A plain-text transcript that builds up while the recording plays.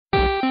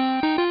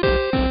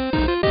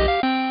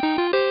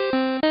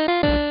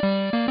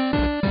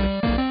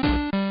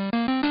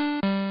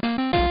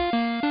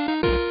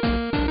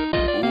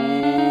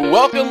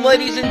Welcome,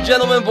 ladies and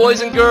gentlemen, boys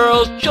and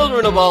girls,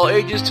 children of all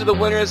ages, to the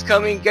Winter is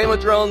Coming Game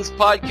of Thrones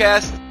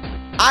podcast.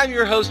 I'm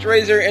your host,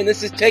 Razor, and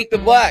this is Take the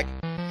Black.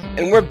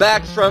 And we're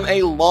back from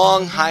a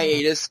long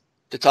hiatus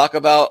to talk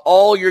about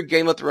all your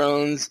Game of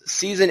Thrones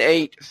Season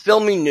 8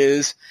 filming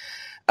news.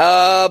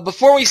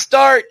 Before we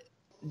start,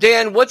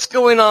 Dan, what's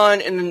going on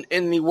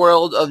in the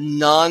world of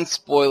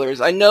non-spoilers?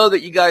 I know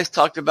that you guys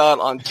talked about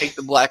on Take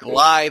the Black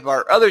Live,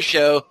 our other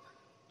show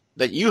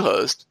that you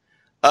host,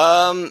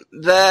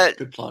 that...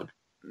 Good plug.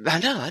 I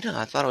know.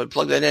 I thought I would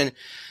plug that in.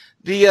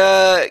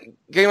 The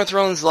Game of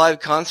Thrones live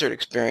concert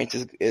experience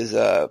is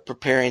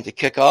preparing to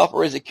kick off,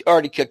 or is it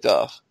already kicked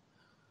off?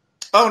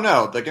 Oh,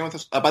 no. The Game of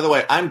Thrones... by the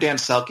way, I'm Dan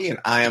Selke, and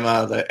I am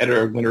the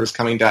editor of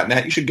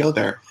winteriscoming.net. You should go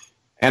there.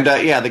 And,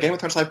 the Game of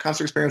Thrones live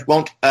concert experience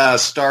won't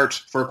start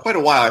for quite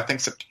a while. I think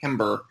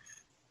September.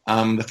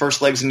 The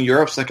first leg's in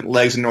Europe, second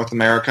leg's in North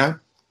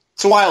America.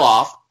 It's a while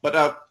off,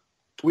 but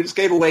we just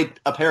gave away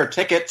a pair of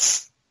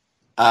tickets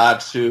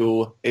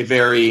to a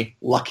very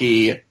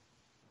lucky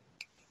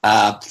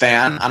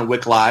fan on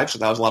Wick Live, so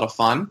that was a lot of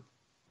fun.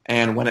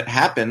 And when it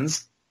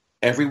happens,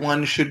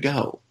 everyone should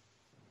go.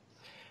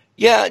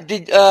 Yeah,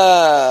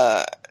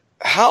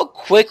 how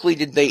quickly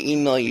did they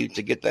email you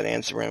to get that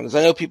answer in? Because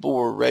I know people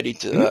were ready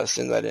to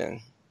send that in.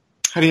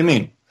 How do you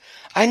mean?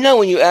 I know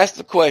when you asked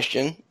the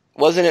question,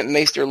 wasn't it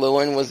Maester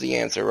Luwin was the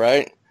answer,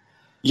 right?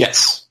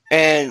 Yes.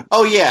 And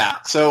oh, yeah.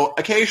 So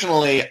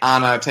occasionally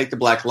on Take the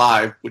Black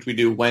Live, which we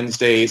do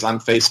Wednesdays on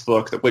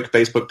Facebook, the Wick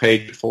Facebook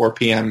page at 4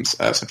 p.m.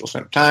 Central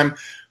Standard Time,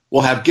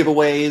 we'll have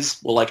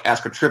giveaways. We'll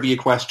ask a trivia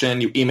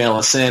question. You email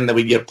us in, then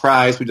we get a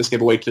prize. We just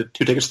gave away two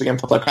tickets to the Game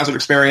of Thrones Live concert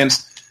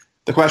experience.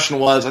 The question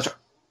was,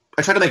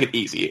 I tried to make it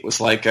easy. It was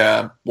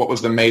what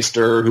was the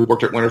Maester who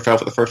worked at Winterfell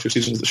for the first 2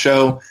 seasons of the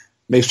show?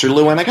 Maester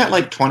Luwin. I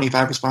got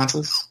 25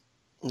 responses.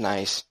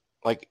 Nice.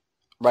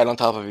 Right on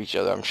top of each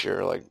other, I'm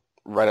sure.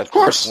 Right after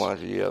one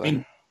after the other. I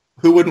mean,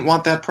 who wouldn't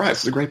want that prize?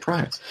 It's a great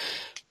prize.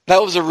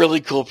 That was a really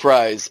cool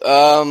prize.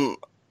 So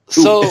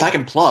if I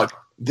can plug,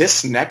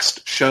 this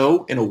next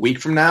show in a week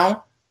from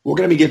now, we're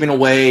going to be giving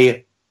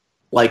away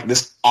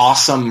this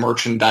awesome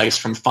merchandise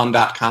from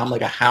fun.com,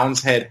 a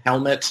Hound's Head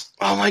helmet.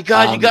 Oh my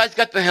god, you guys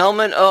got the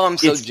helmet? Oh, I'm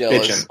so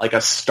jealous. Bitchin'.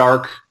 A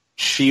Stark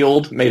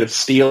shield made of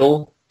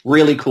steel.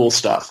 Really cool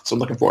stuff. So I'm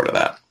looking forward to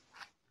that.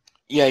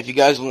 Yeah, if you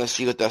guys want to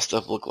see what that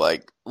stuff looks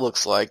like,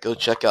 go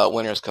check out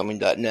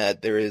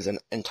winteriscoming.net. There is an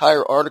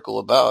entire article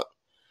about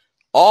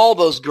all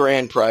those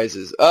grand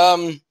prizes.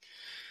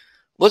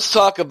 Let's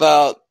talk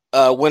about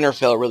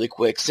Winterfell really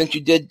quick. Since you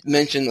did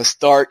mention the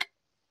Stark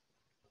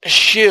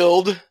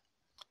shield,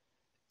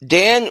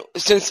 Dan,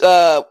 since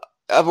I've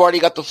already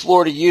got the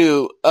floor to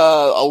you,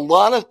 a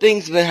lot of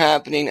things have been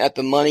happening at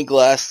the Money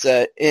Glass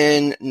set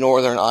in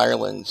Northern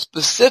Ireland,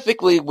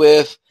 specifically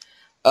with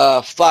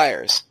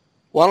fires.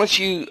 Why don't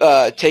you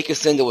take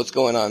us into what's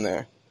going on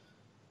there?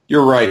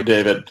 You're right,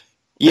 David.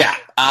 Yeah.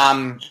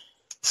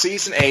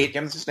 Season 8,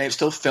 Game of Season 8 is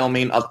still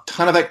filming. A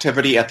ton of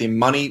activity at the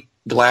Money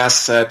Glass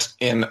set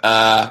in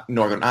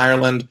Northern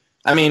Ireland.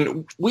 I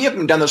mean, we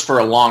haven't done this for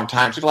a long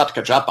time, so we have a lot to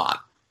catch up on.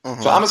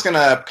 Mm-hmm. So I'm just going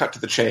to cut to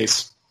the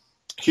chase.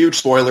 Huge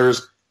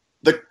spoilers.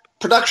 The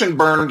production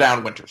burned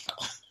down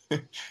Winterfell.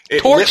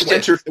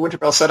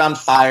 Winterfell set on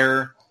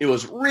fire. It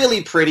was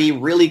really pretty,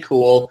 really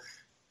cool.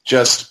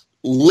 Just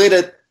lit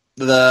it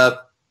the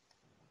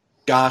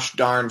gosh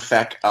darn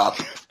feck up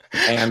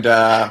and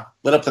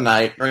lit up the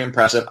night. Very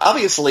impressive.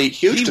 Obviously,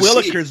 huge to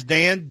Willikers, see.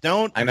 Dan,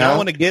 don't I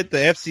want to get the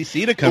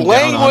FCC to come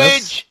down on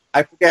us.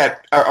 I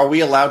forget. Are we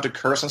allowed to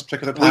curse on this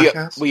particular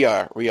podcast? We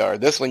are.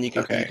 This one you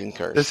can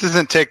curse. This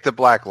isn't Take the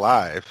Black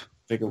Live.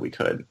 Figured we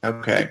could.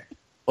 Okay.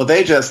 Well,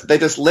 they lit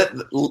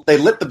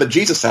the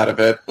bejesus out of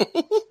it,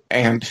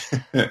 and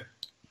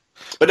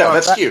but no,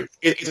 that's cute.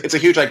 It's a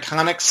huge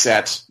iconic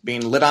set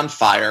being lit on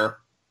fire.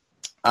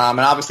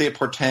 And obviously it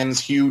portends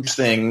huge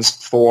things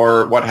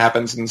for what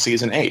happens in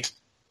Season 8.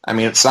 I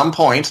mean, at some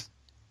point,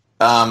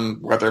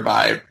 whether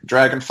by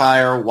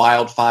Dragonfire,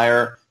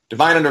 Wildfire,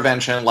 Divine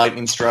Intervention,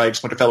 Lightning Strikes,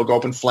 Winterfell will go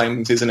up in flames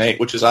in Season 8,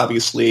 which is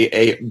obviously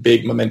a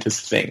big, momentous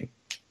thing.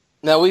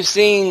 Now, we've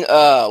seen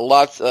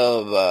lots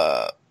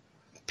of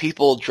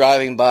people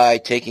driving by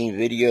taking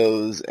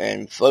videos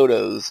and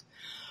photos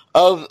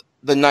of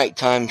the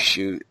nighttime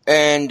shoot.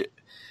 And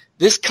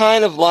this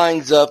kind of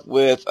lines up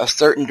with a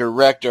certain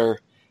director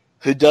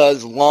who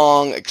does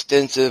long,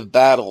 extensive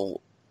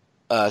battle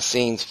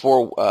scenes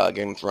for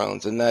Game of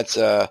Thrones, and that's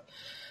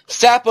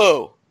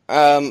Sapo.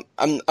 I'm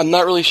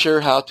not really sure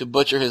how to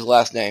butcher his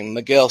last name.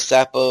 Miguel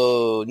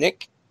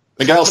Sapochnik?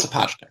 Miguel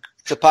Sapochnik.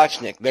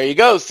 Sapochnik. There you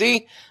go.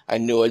 See? I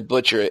knew I'd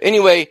butcher it.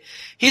 Anyway,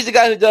 he's the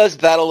guy who does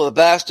Battle of the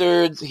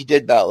Bastards. He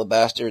did Battle of the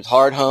Bastards,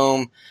 Hard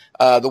Home,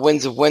 The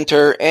Winds of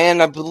Winter,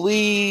 and I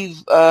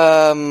believe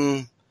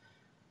Battle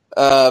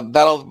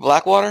of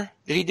Blackwater.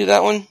 Did he do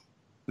that one?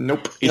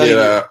 Nope. He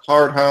did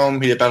Hard Home,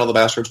 he did Battle of the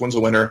Bastards, Winds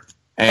of Winter,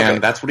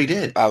 and that's what he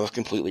did. I was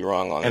completely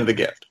wrong on And The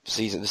Gift.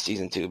 The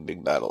season 2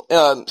 big battle.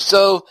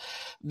 So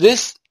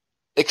this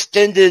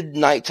extended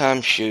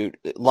nighttime shoot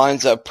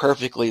lines up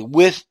perfectly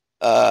with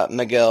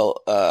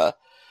Miguel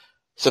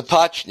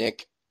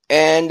Sapochnik,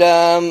 And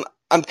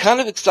I'm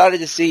kind of excited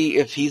to see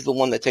if he's the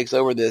one that takes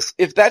over this.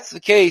 If that's the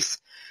case,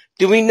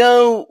 do we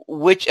know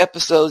which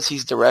episodes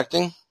he's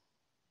directing?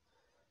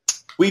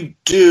 We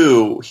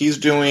do. He's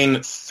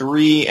doing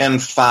 3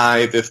 and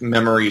 5, if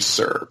memory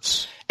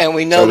serves. And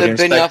we know that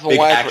Benioff and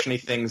Weiss actiony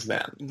things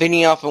then.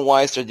 Benioff and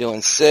Weiss are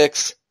doing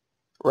 6,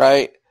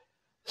 right?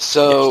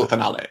 So yes, the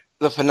finale.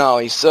 The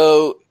finale.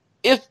 So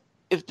if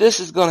this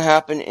is going to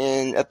happen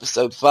in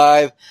episode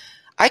 5,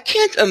 I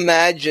can't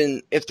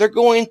imagine if they're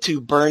going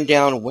to burn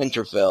down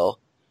Winterfell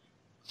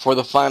for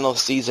the final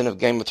season of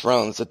Game of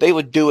Thrones that they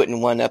would do it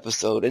in one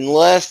episode,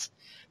 unless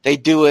they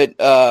do it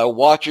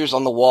Watchers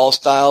on the Wall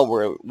style,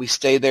 where we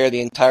stay there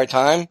the entire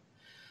time.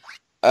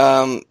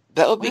 That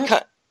would be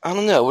I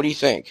don't know. What do you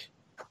think?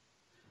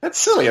 That's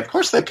silly. Of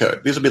course they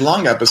could. These will be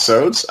long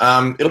episodes.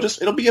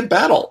 It'll be a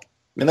battle. I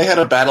mean, they had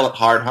a battle at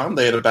Hardhome.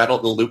 They had a battle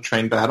at the Loot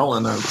Train battle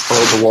and the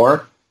Spoils of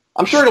War.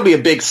 I'm sure it'll be a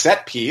big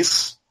set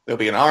piece. There'll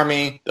be an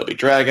army. There'll be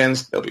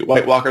dragons. There'll be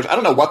White Walkers. I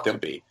don't know what they'll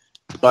be,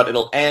 but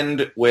it'll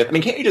end with. I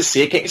mean, can't you just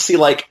see it? Can't you see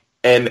like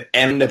an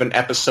end of an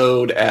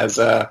episode as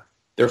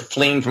they're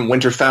fleeing from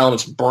Winterfell and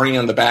it's burning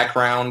in the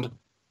background,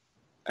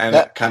 and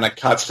it kind of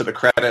cuts to the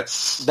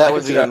credits? That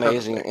would be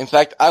amazing. In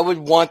fact, I would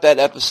want that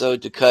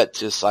episode to cut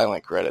to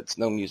silent credits,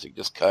 no music,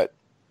 just cut.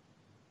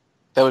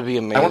 That would be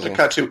amazing. I want to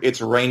cut to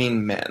It's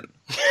Raining Men.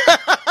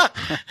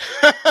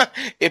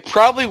 It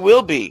probably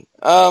will be.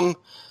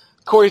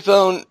 Corey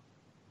Thone,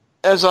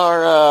 as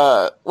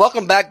our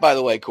welcome back, by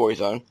the way, Corey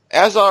Thone,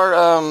 as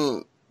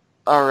our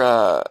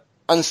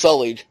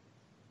Unsullied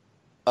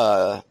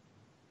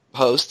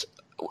host.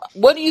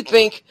 What do you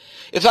think?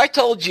 If I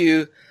told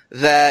you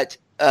that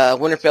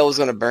Winterfell was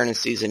going to burn in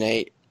season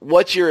 8,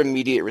 what's your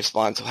immediate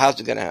response? How's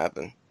it going to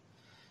happen?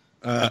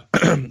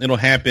 It'll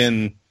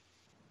happen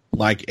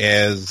like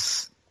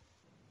as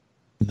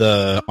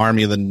the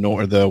army of the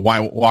North, the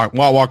White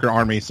Walker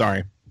army,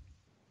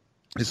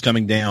 is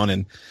coming down,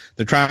 and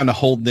they're trying to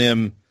hold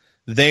them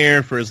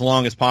there for as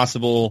long as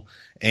possible,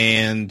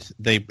 and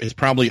it's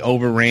probably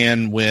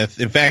overran with.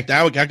 In fact,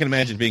 I can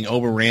imagine being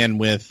overran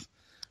with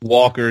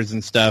walkers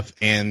and stuff,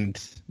 and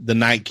the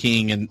Night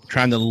King, and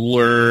trying to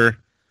lure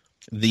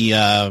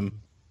the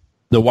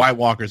White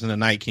Walkers and the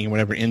Night King or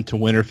whatever into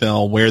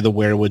Winterfell, where the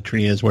weirwood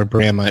tree is, where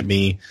Bran might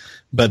be,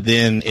 but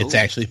then it's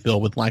actually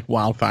filled with like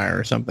wildfire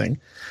or something,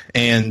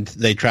 and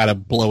they try to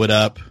blow it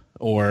up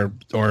or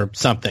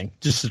something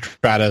just to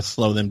try to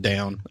slow them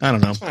down. I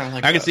don't know.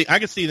 I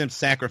could see them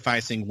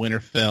sacrificing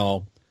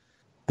Winterfell,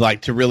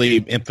 like to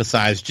really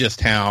emphasize just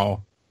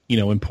how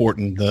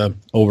important the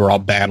overall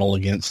battle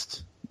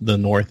against the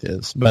North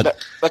is. But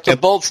that's a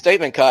bold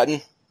statement,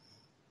 Cotton.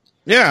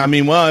 Yeah, I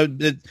mean,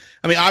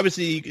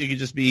 obviously it could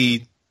just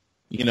be,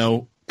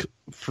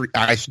 free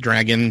ice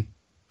dragon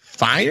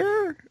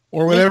fire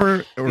or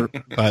whatever.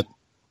 But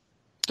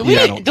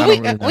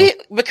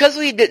because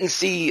we didn't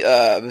see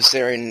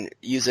Viserion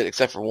use it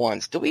except for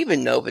once, do we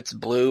even know if it's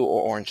blue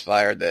or orange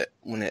fire that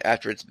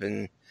after it's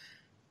been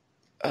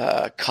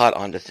caught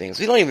onto things?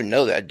 We don't even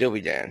know that, do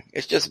we, Dan?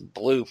 It's just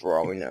blue for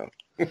all we know.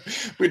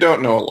 We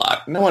don't know a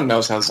lot. No one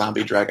knows how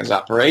zombie dragons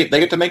operate. They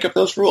get to make up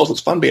those rules.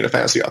 It's fun being a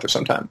fantasy author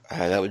sometime.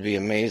 That would be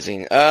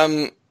amazing.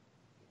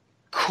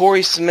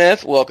 Corey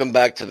Smith, welcome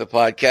back to the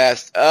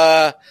podcast.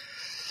 I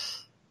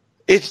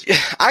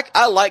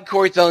like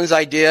Corey Thone's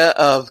idea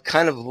of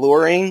kind of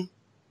luring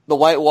the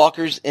White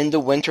Walkers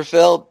into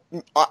Winterfell.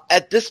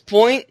 At this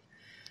point,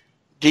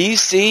 do you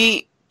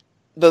see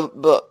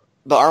the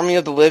Army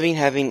of the Living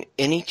having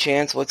any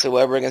chance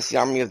whatsoever against the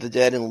Army of the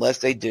Dead unless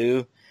they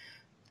do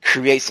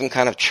create some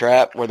kind of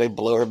trap where they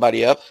blow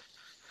everybody up?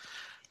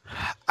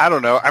 I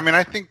don't know. I mean,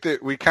 I think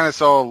that we kind of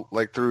saw,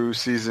 like, through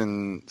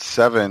season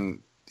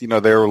 7, they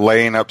were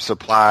laying up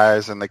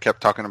supplies, and they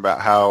kept talking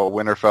about how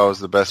Winterfell is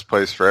the best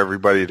place for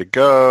everybody to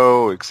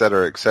go, et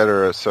cetera, et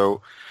cetera.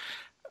 So,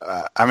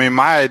 I mean,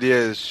 my idea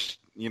is,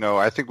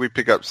 I think we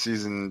pick up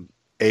season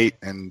 8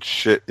 and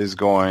shit is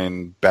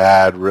going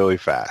bad really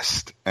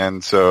fast.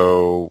 And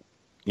so,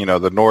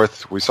 the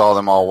North, we saw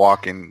them all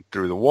walking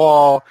through the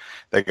wall.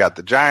 They got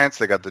the giants,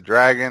 they got the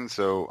dragons.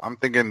 So I'm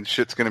thinking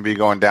shit's going to be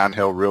going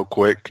downhill real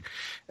quick.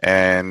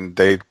 And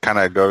they kind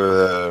of go to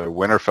the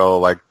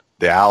Winterfell like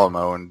the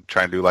Alamo and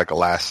try and do like a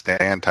last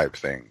stand type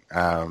thing.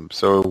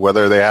 So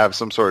whether they have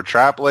some sort of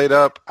trap laid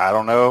up, I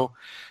don't know.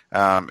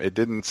 It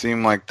didn't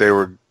seem like they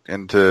were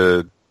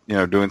into,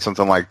 doing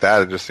something like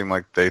that. It just seemed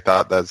like they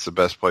thought that's the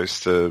best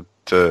place to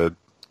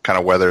kind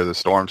of weather the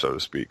storm, so to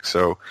speak.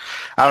 So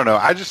I don't know.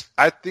 I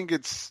think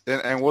it's,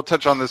 and we'll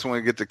touch on this when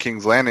we get to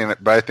King's Landing,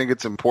 but I think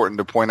it's important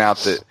to point out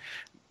that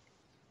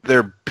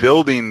they're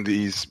building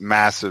these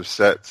massive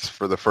sets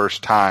for the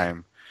first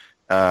time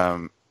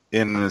in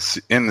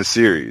the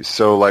series.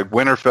 So like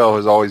Winterfell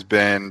has always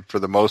been, for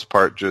the most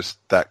part,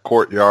 just that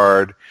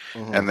courtyard,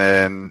 and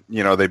then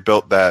they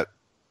built that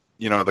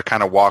the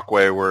kind of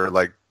walkway where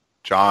like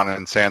Jon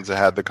and Sansa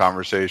had the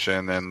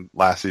conversation, and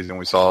last season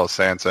we saw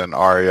Sansa and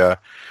Arya.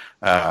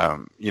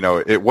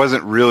 It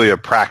wasn't really a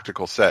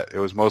practical set. It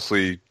was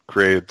mostly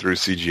created through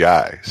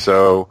CGI.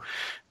 So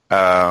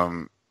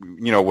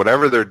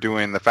whatever they're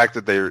doing, the fact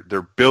that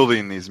they're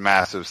building these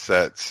massive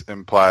sets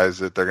implies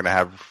that they're going to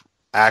have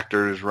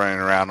actors running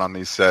around on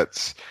these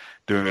sets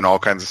doing all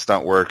kinds of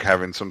stunt work,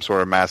 having some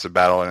sort of massive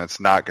battle, and it's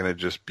not going to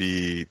just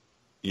be,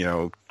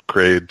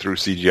 created through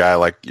CGI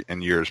like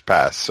in years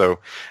past. So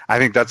I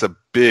think that's a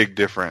big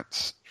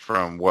difference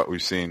from what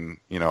we've seen,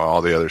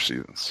 all the other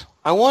seasons.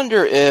 I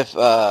wonder if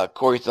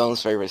Corey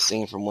Throne's favorite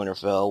scene from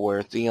Winterfell,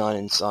 where Theon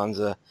and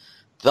Sansa,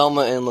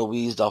 Thelma and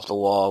Louise off the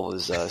wall,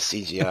 was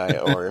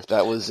CGI, or if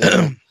that was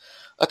in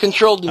a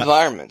controlled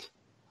environment.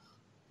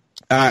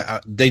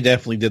 They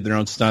definitely did their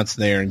own stunts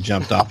there and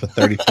jumped off a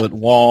 30-foot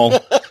wall.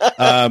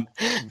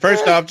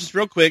 First off, just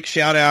real quick,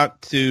 shout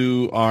out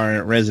to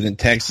our resident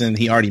Texan.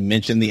 He already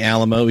mentioned the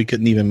Alamo. He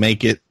couldn't even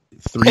make it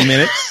 3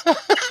 minutes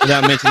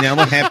without mentioning the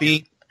Alamo.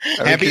 Happy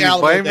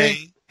Alamo Day.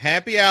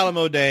 Happy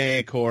Alamo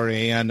Day,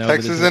 Corey. I know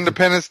Texas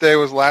Independence Day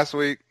was last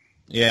week.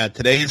 Yeah,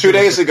 today. 2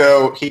 days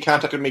ago, he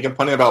contacted me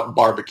complaining about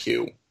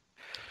barbecue.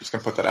 Just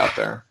gonna put that out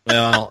there.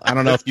 Well, I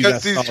don't know if you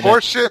guys these saw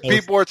horseshit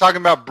people are talking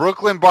about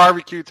Brooklyn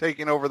barbecue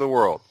taking over the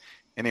world.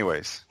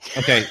 Anyways.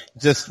 Okay,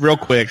 just real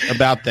quick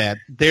about that.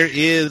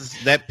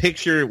 That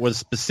picture was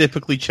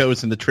specifically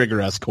chosen to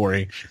trigger us,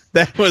 Corey.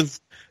 That was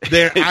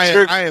there.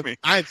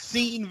 I've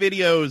seen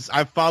videos.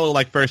 I follow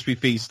like First We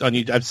Feast on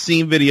YouTube. I've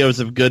seen videos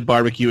of good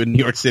barbecue in New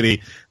York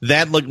City.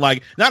 That looked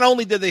like, not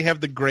only did they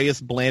have the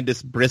grayest,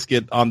 blandest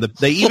brisket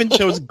they even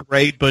chose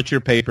gray butcher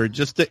paper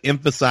just to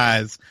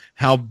emphasize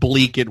how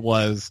bleak it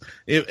was.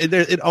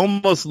 It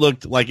almost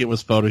looked like it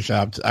was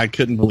photoshopped. I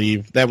couldn't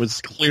believe that was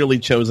clearly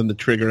chosen to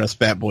trigger us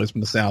fat boys from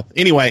the South.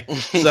 Anyway,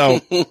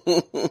 so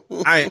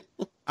I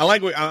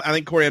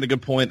think Corey had a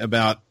good point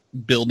about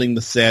building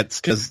the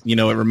sets, because it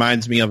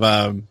reminds me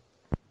of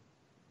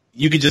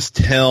you could just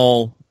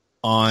tell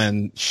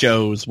on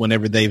shows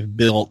whenever they've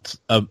built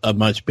a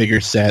much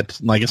bigger set,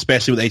 like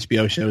especially with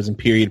HBO shows and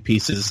period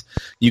pieces,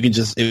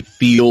 it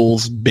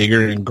feels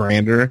bigger and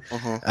grander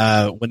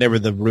whenever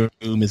the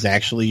room is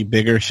actually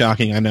bigger.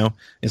 Shocking, I know,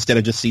 instead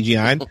of just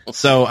CGI'd.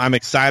 So I'm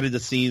excited to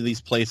see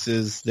these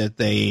places that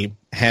they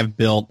have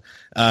built.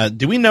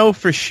 Do we know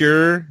for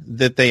sure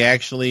that they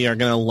actually are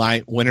going to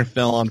light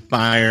Winterfell on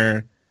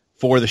fire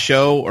for the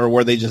show, or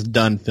were they just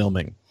done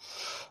filming?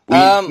 We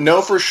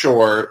know for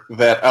sure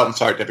that... Oh, I'm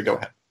sorry, David, go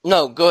ahead.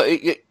 No,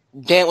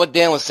 Dan, what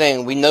Dan was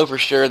saying, we know for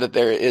sure that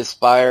there is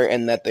fire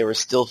and that they were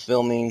still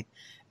filming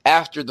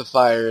after the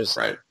fires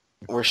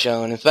were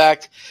shown. In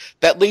fact,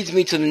 that leads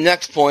me to the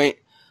next point.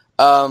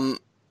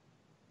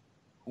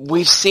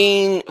 We've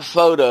seen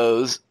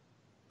photos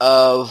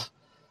of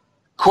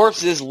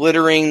corpses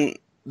littering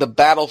the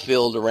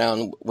battlefield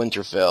around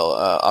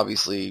Winterfell.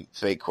 Obviously,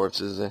 fake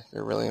corpses.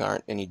 There really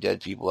aren't any dead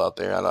people out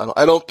there.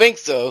 I don't think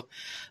so.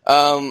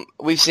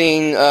 We've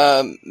seen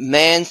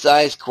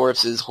man-sized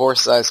corpses,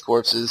 horse-sized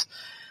corpses.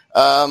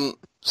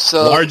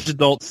 Large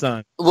adult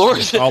son.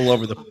 All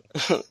over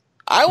the.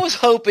 I was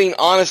hoping,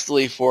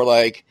 honestly, for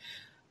like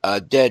a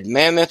dead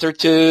mammoth or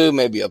two,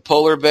 maybe a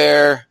polar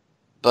bear,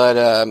 but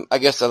I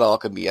guess that all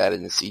could be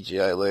added in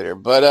CGI later.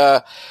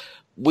 But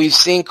we've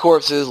seen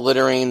corpses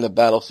littering the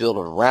battlefield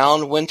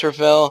around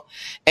Winterfell,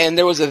 and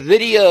there was a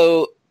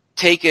video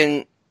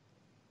taken.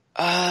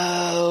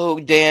 Oh,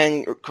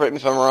 Dan, correct me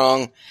if I'm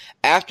wrong.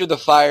 After the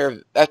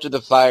fire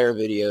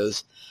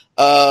videos,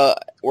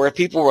 where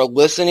people were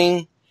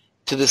listening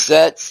to the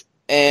sets,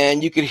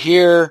 and you could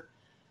hear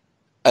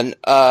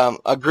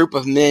a group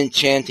of men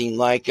chanting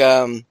like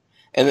and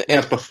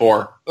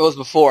before. It was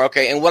before,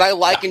 okay. And what I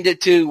likened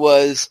it to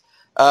was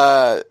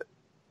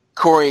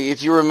Corey,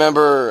 if you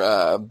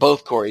remember,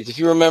 both Corys, if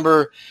you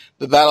remember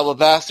the Battle of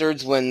the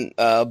Bastards when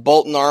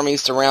Bolton army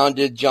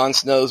surrounded Jon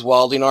Snow's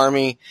Wilding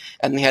army,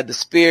 and they had the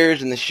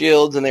spears and the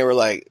shields, and they were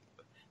like,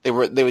 they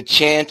would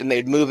chant and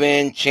they'd move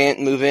in, chant,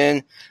 move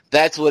in.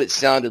 That's what it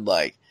sounded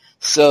like.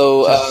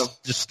 So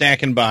just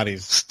stacking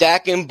bodies.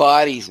 Stacking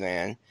bodies,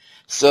 man.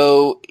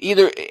 So I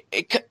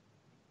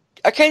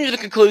came to the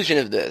conclusion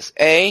of this.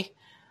 There's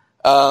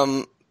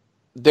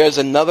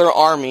another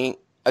army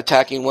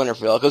attacking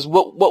Winterfell, because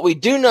what we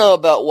do know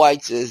about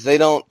whites is they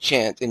don't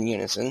chant in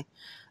unison.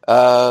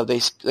 They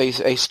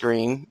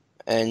scream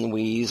and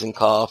wheeze and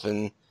cough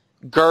and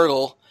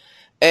gurgle,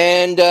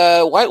 and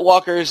White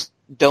Walkers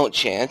don't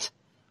chant.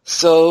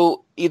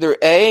 So either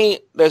A,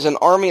 there's an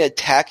army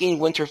attacking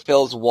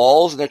Winterfell's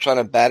walls and they're trying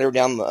to batter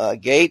down the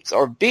gates,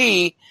 or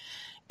B,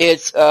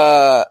 it's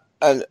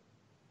an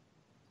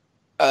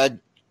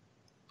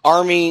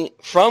army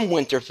from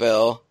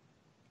Winterfell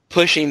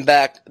pushing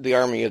back the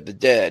army of the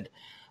dead.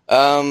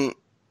 Dan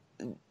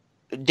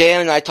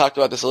and I talked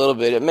about this a little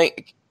bit.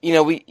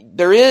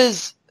 There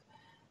is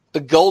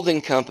the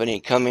Golden Company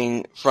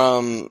coming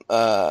from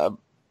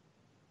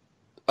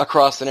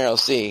across the Narrow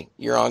Sea.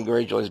 Euron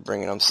Greyjoy's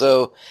bringing them.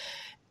 So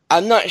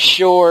I'm not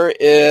sure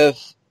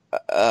if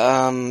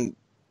the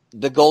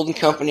Golden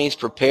Company is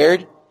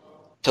prepared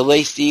to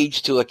lay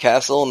siege to a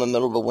castle in the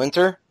middle of the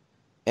winter,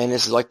 and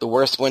this is like the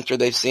worst winter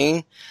they've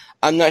seen.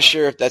 I'm not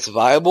sure if that's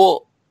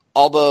viable,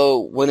 although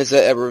when has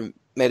that ever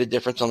made a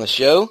difference on the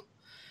show?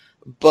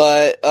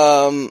 But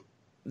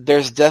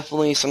there's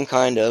definitely some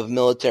kind of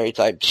military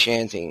type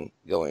chanting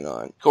going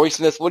on. Corey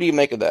Smith, what do you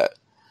make of that?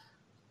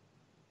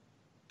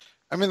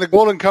 I mean, the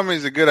Golden Company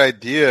is a good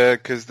idea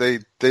because they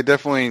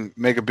definitely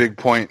make a big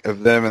point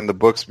of them in the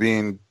books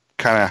being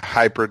kind of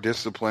hyper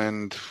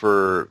disciplined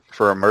for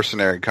a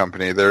mercenary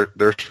company.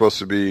 They're supposed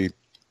to be,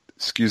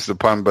 excuse the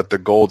pun, but the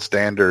gold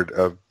standard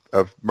of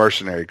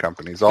mercenary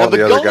companies. All now,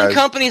 the other Golden guys.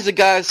 Company is the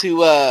guys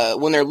who,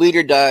 when their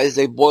leader dies,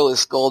 they boil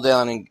his skull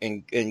down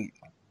and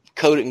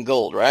coat it in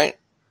gold, right?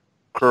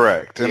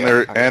 Correct,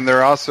 and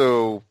they're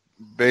also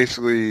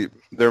basically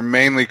they're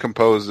mainly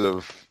composed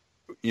of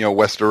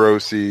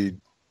Westerosi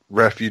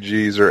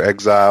refugees or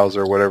exiles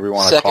or whatever you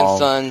want to call them.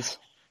 Second sons,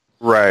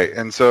 right?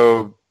 And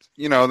so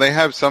they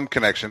have some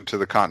connection to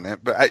the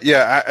continent, but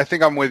I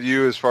think I'm with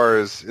you as far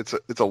as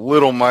it's a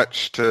little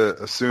much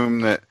to assume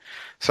that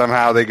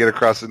somehow they get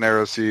across the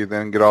Narrow Sea,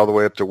 then get all the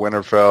way up to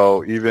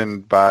Winterfell,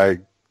 even by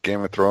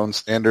Game of Thrones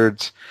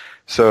standards.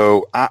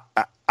 So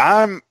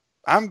I'm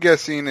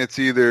guessing it's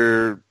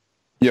either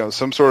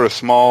some sort of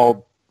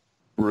small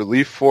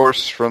relief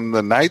force from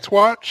the Night's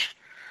Watch,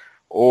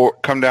 or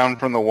come down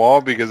from the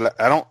wall, because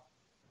I don't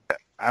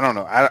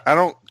know. I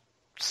don't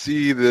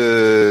see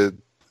the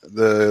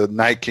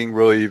Night King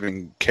really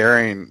even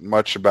caring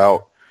much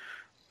about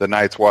the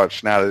Night's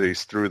Watch now that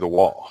he's through the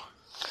wall.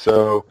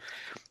 So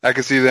I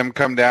could see them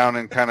come down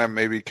and kind of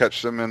maybe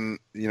catch them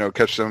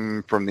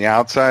from the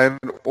outside,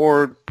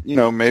 or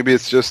maybe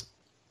it's just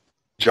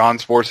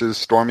Jon's forces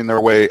storming their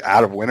way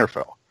out of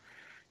Winterfell.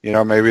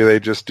 Maybe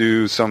they just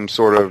do some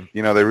sort of,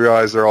 they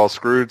realize they're all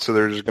screwed, so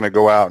they're just going to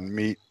go out and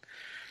meet,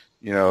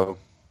 the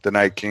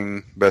Night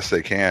King best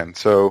they can.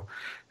 So,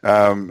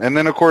 and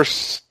then of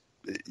course,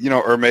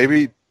 or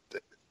maybe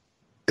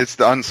it's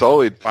the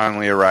Unsullied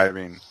finally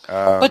arriving.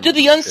 but did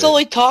the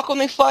Unsullied talk when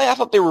they fight? I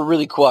thought they were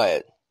really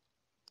quiet.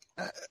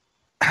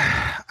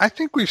 I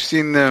think we've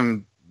seen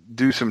them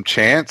do some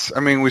chants. I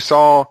mean, we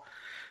saw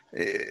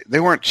they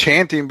weren't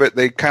chanting, but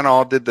they kind of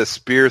all did the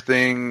spear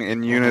thing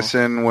in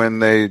unison when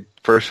they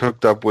first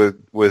hooked up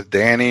with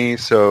Dany.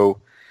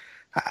 So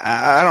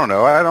I don't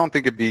know. I don't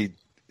think it'd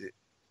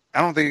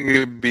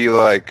be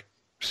like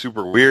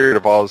super weird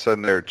if all of a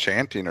sudden they're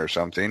chanting or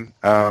something.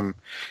 And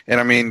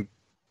I mean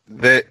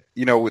that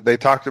they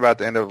talked about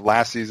the end of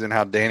last season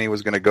how Dany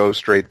was going to go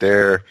straight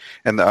there,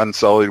 and the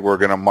Unsullied were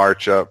going to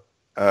march up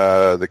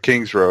the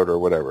King's Road or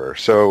whatever.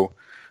 So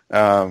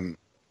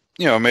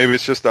maybe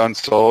it's just the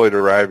Unsullied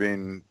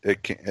arriving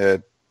at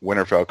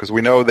Winterfell, because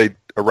we know they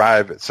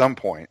arrive at some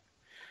point,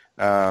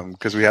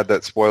 because we had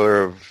that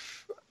spoiler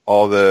of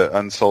all the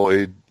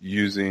Unsullied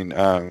using,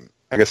 I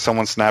guess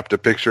someone snapped a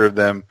picture of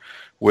them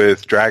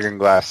with dragon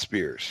glass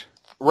spears.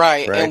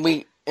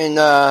 Right?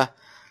 And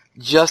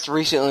just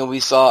recently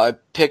we saw a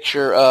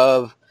picture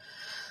of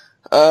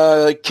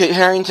Kit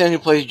Harington, who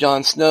plays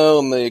Jon Snow,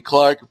 Emilia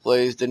Clarke, who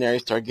plays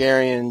Daenerys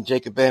Targaryen,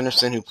 Jacob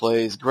Anderson, who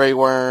plays Grey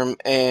Worm,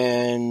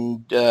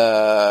 and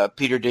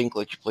Peter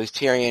Dinklage, who plays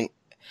Tyrion,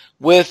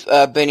 with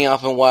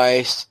Benioff and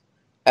Weiss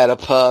at a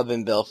pub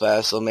in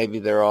Belfast. So maybe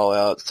they're all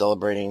out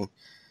celebrating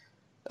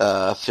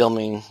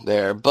filming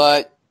there.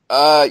 But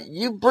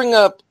you bring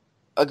up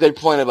a good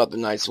point about the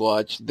Night's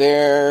Watch.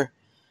 There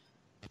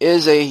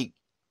is a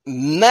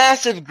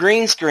massive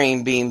green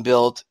screen being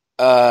built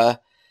at,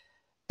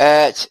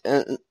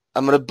 I'm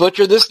going to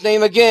butcher this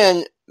name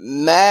again,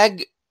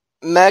 Magremorn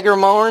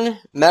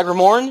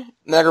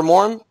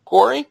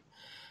Quarry?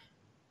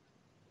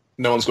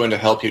 No one's going to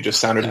help you. Just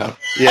sound it out.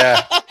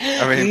 Yeah.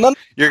 I mean,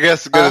 your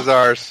guess is as good as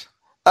ours.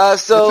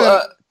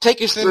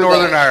 Take us in through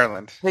Northern that.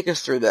 Ireland. Take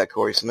us through that,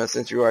 Corey Smith,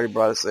 since you already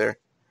brought us there.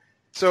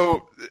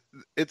 So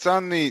it's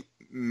on the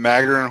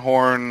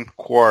Magrehorn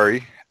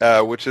Quarry,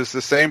 which is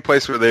the same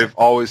place where they've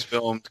always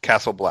filmed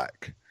Castle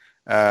Black.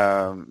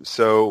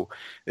 So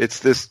it's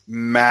this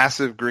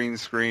massive green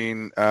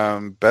screen.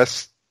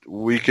 Best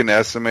we can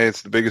estimate,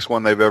 it's the biggest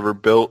one they've ever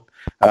built.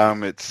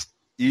 It's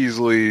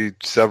easily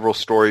several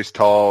stories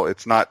tall.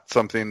 It's not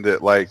something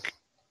that like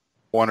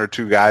one or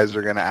two guys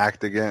are going to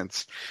act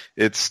against.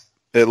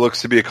 It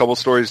looks to be a couple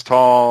stories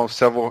tall,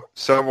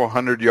 several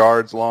hundred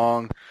yards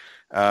long,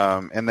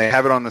 and they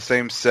have it on the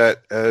same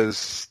set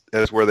as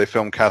where they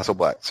filmed Castle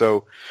Black.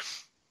 So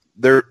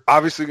they're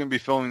obviously going to be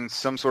filming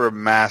some sort of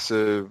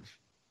massive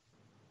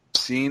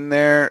scene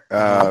there.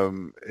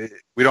 It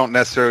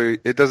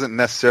doesn't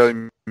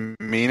necessarily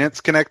mean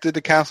it's connected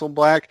to Castle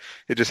Black.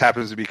 It just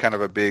happens to be kind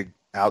of a big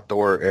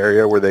outdoor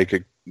area where they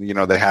could,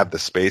 they have the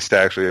space to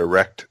actually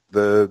erect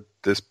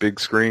this big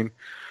screen.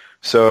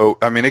 So,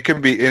 I mean, it could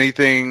be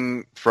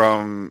anything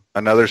from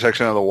another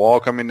section of the wall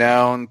coming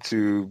down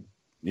to,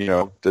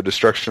 the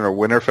destruction of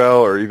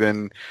Winterfell, or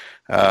even,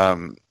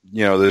 the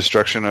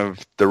destruction of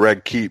the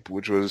Red Keep,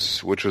 which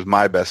was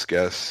my best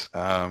guess.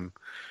 Because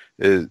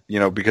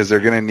they're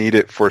going to need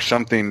it for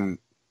something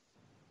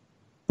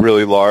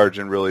really large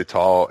and really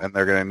tall, and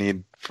they're going to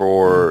need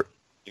for,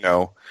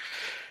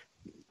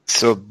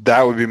 so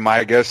that would be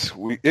my guess.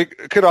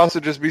 It could also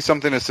just be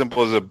something as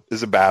simple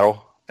as a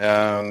battle,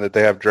 that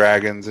they have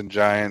dragons and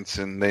giants,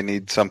 and they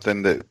need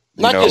something that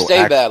Not just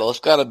a battle. It's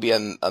got to be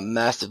a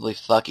massively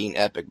fucking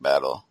epic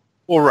battle.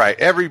 Well, right.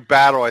 Every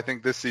battle, I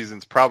think this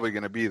season's probably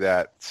going to be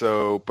that.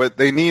 So, but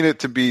they need it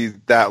to be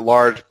that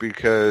large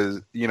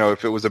because,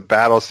 if it was a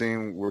battle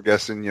scene, we're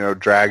guessing,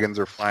 dragons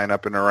are flying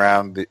up and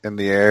around in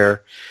the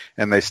air,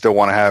 and they still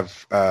want to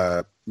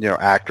have,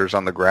 actors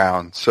on the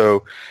ground.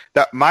 So,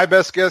 that my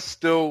best guess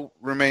still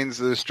remains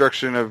the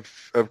destruction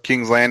of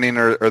King's Landing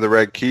or the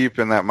Red Keep,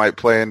 and that might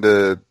play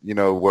into,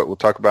 what we'll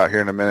talk about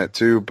here in a minute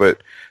too.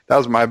 But that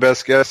was my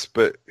best guess.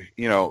 But,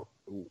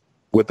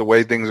 with the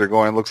way things are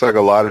going, looks like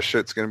a lot of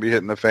shit's going to be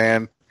hitting the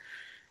fan.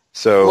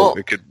 So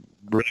it could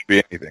really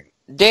be anything.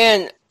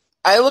 Dan,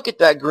 I look at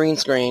that green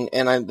screen,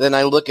 and then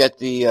I look at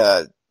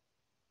the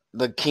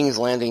King's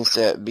Landing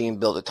set being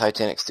built at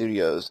Titanic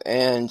Studios,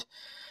 and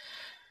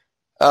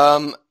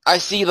I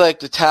see like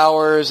the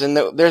towers, and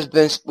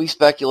we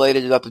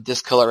speculated about the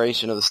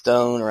discoloration of the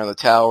stone around the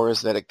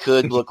towers, that it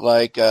could look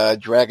like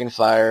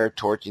Dragonfire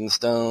torching the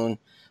stone.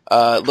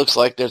 It looks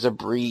like there's a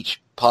breach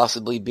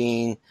possibly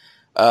being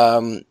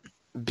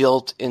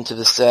built into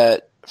the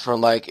set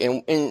from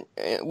and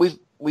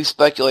we've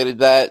speculated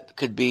that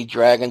could be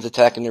dragons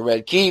attacking the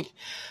Red Keep.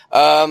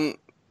 Maybe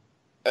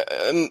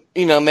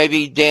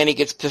Dany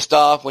gets pissed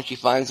off when she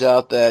finds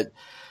out that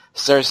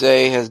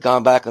Cersei has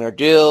gone back on her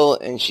deal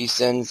and she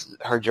sends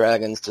her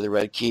dragons to the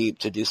Red Keep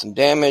to do some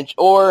damage.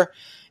 Or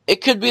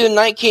it could be the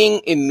Night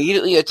King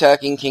immediately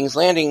attacking King's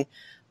Landing.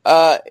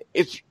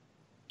 If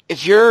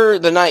you're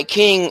the Night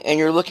King and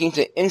you're looking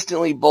to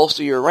instantly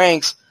bolster your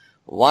ranks,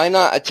 why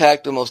not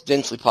attack the most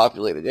densely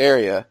populated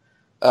area?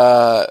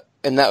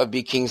 And that would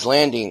be King's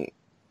Landing.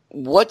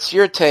 What's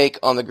your take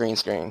on the green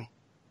screen?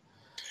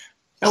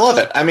 I love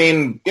it. I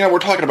mean, we're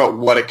talking about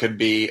what it could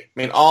be. I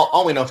mean,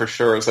 all we know for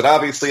sure is that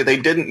obviously they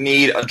didn't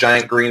need a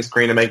giant green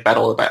screen to make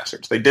Battle of the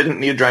Bastards. They didn't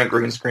need a giant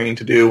green screen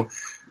to do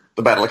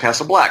the Battle of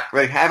Castle Black.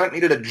 They haven't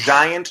needed a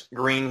giant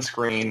green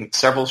screen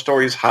several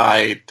stories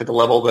high to the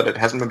level that it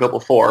hasn't been built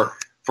before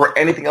for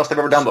anything else they've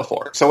ever done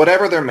before. So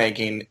whatever they're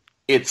making,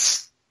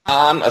 it's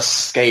on a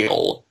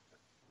scale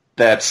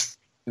that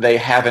they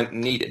haven't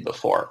needed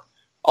before.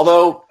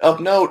 Although, of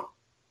note,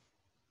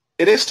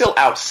 it is still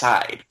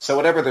outside. So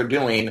whatever they're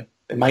doing,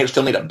 they might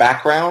still need a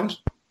background.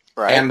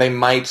 Right. And they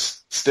might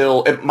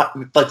still...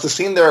 the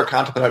scene they're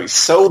contemplating might be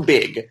so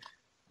big,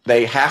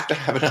 they have to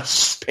have enough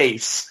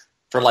space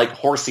for,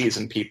 horses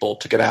and people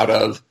to get out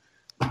of.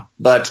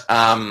 But,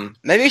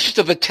 maybe it's just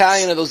a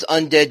battalion of those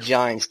undead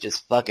giants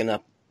just fucking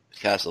up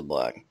Castle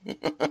Black.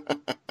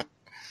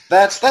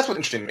 That's what's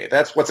interesting to me.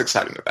 That's what's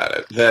exciting about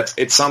it. That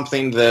it's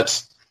something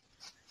that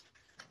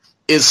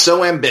is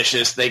so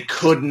ambitious they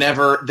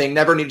never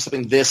needed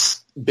something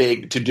this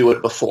big to do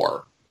it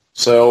before.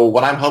 So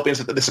what I'm hoping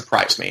is that this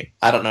surprised me.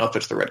 I don't know if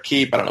it's the Red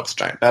Keep. I don't know if it's a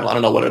giant battle. I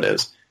don't know what it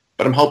is.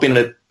 But I'm hoping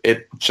that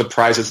it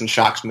surprises and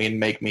shocks me and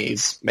makes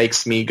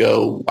me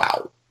go,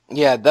 wow.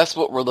 Yeah, that's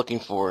what we're looking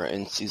for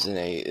in Season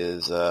 8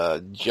 is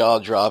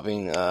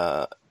jaw-dropping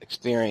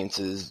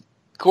experiences.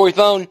 Corey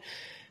Thone,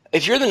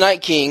 if you're the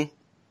Night King,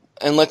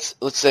 and let's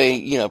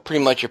say,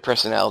 pretty much your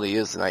personality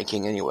is the Night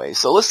King anyway.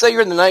 So let's say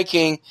you're the Night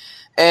King,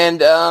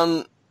 and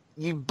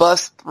you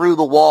bust through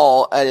the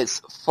wall at its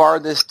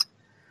farthest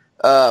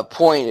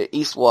point at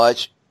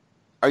Eastwatch.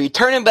 Are you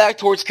turning back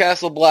towards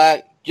Castle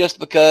Black just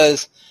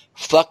because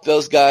fuck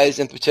those guys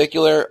in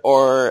particular,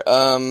 or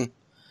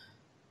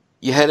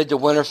you headed to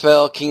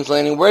Winterfell, King's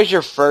Landing? Where's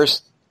your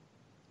first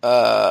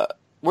real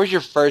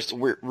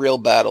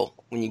battle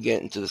when you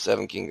get into the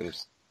Seven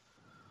Kingdoms?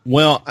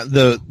 Well,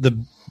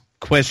 the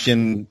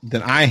question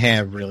that I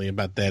have really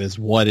about that is,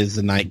 what is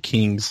the Night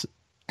King's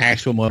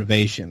actual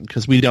motivation?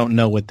 Because we don't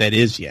know what that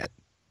is yet.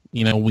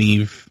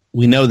 We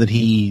know that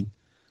he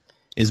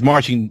is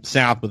marching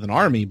south with an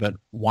army, but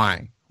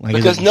why?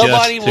 Because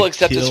nobody will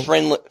accept his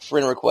friend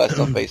request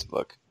on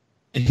Facebook.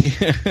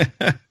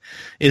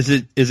 Is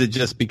it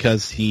just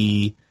because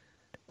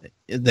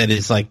that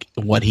is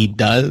what he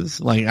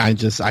does?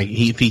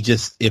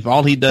 If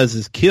all he does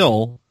is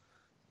kill,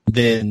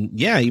 then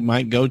yeah, he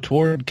might go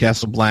toward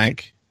Castle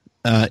Black.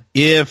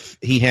 If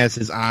he has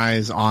his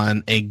eyes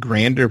on a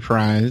grander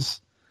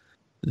prize,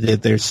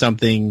 that there's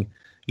something,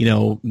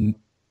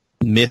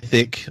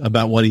 mythic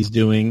about what he's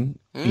doing,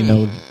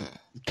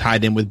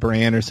 tied in with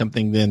Bran or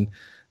something, then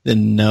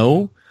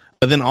no.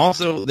 But then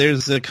also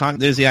there's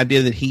the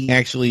idea that he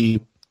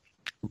actually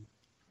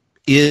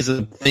is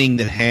a thing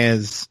that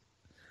has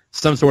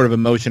some sort of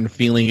emotion or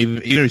feeling, even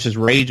if it's just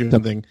rage or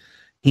something.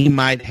 He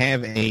might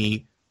have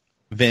a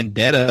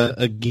vendetta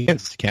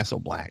against Castle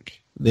Black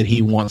that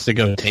he wants to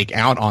go take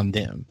out on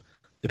them,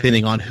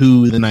 depending on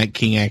who the Night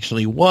King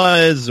actually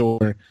was,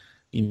 or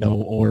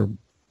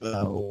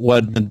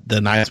what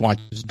the Night's Watch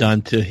has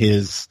done to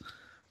his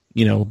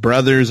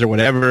brothers or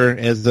whatever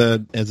as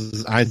a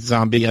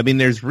zombie. I mean,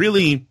 there's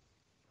really,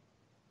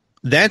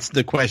 that's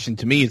the question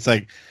to me. It's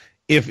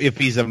if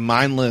he's a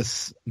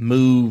mindless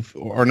move,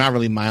 or not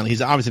really mindless,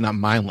 he's obviously not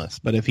mindless,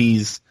 but if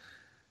he's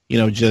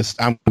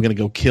just, I'm going to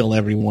go kill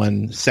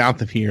everyone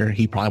south of here,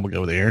 he probably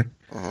will go there.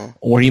 Uh-huh.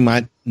 Or he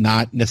might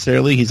not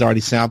necessarily. He's already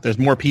south. There's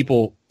more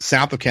people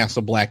south of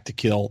Castle Black to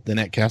kill than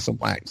at Castle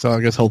Black. So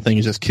I guess the whole thing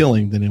is just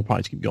killing. Then he'll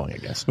probably keep going, I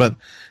guess. But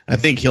I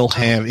think he'll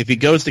have, if he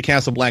goes to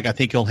Castle Black, I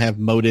think he'll have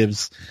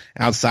motives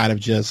outside of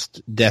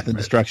just death and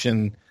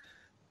destruction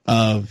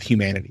of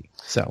humanity.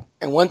 So,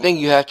 and one thing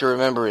you have to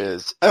remember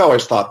is, I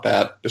always thought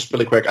that, just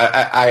really quick,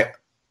 I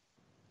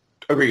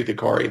agree with you,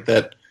 Corey,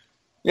 that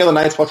the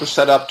Night's Watch was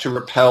set up to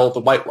repel the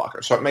White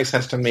Walkers. So it makes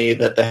sense to me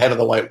that the head of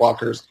the White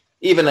Walkers,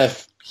 even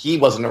if he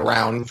wasn't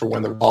around for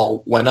when the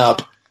wall went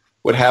up,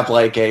 would have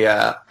like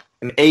an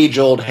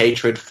age-old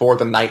hatred for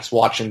the Night's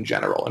Watch in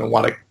general and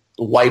want to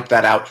wipe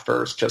that out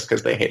first just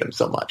because they hate him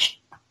so much.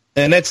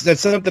 And that's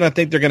something I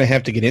think they're going to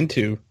have to get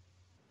into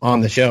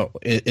on the show,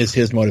 is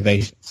his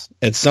motivations.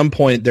 At some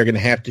point, they're going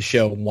to have to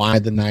show why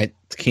the Night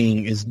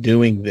King is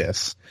doing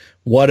this.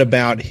 What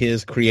about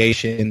his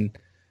creation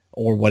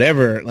or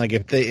whatever? Like,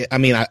 if they, I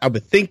mean, I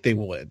would think they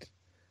would.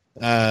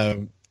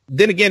 Then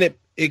again,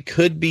 it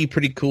could be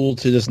pretty cool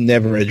to just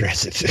never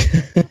address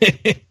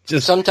it.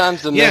 Just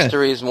sometimes the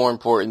mystery is more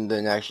important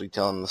than actually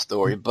telling the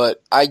story.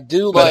 But I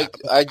don't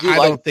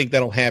think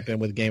that'll happen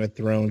with Game of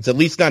Thrones. At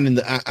least not in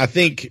the. I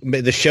think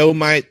the show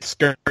might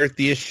skirt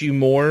the issue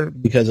more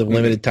because of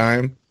limited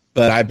time,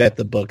 but I bet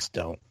the books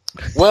don't.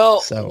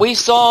 Well, we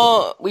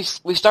starting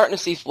to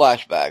see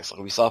flashbacks.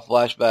 Like, we saw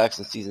flashbacks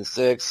in season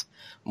 6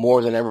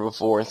 more than ever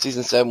before, and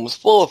season 7 was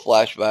full of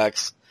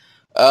flashbacks.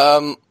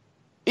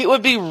 It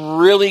would be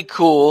really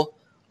cool.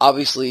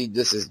 Obviously,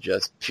 this is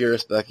just pure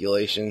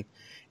speculation.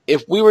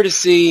 If we were to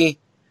see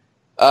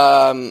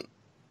the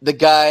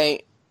guy,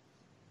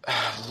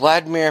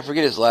 Vladimir, I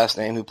forget his last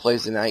name, who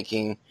plays the Night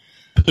King.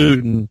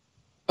 Putin,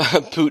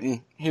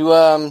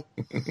 who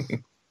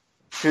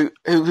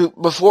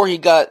before he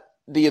got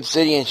the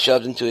obsidian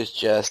shoved into his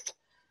chest,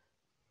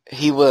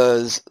 he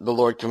was the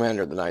Lord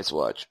Commander of the Night's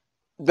Watch.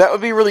 That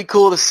would be really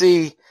cool to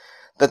see.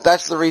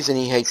 That's the reason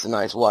he hates the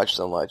Night's Watch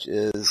so much,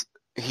 is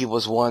he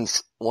was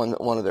once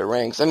one of their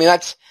ranks. I mean,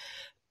 that's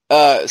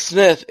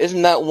Smith.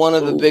 Isn't that one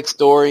of the big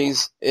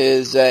stories?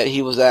 Is that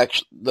he was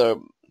actually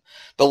the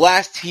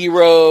last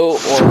hero,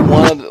 or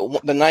one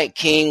of the Night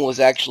King was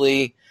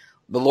actually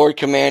the Lord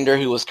Commander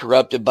who was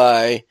corrupted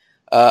by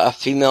a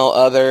female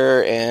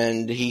other,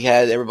 and he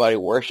had everybody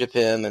worship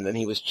him, and then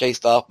he was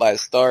chased off by a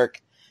Stark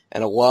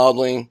and a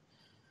Wildling.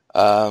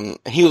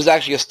 He was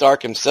actually a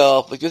Stark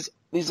himself. Like,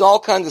 these all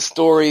kinds of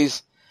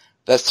stories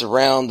that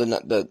surround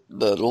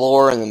the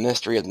lore and the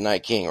mystery of the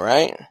Night King,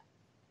 right?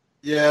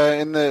 Yeah,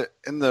 in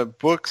the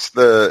books,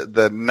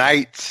 the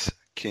Night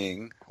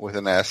King with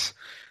an S,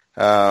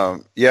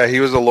 he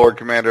was a Lord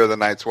Commander of the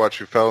Night's Watch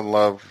who fell in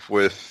love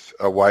with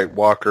a White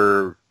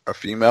Walker, a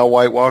female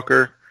White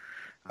Walker,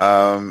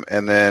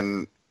 and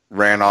then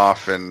ran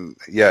off, and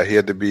he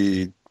had to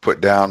be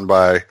put down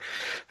by,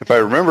 if I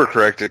remember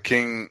correct, a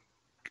king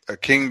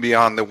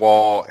beyond the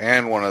wall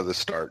and one of the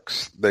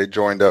Starks. They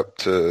joined up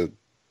to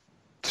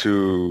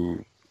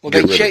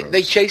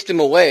they chased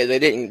him away. They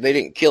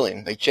didn't kill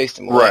him. They chased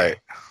him away.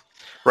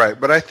 Right.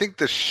 But I think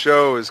the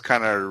show is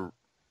kind of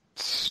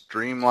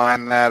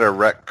streamlined that, or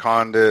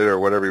retconned it, or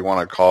whatever you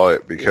want to call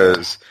it,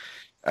 because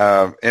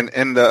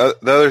and the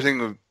other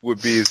thing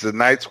would be is the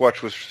Night's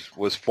Watch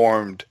was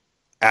formed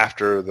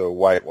after the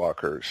White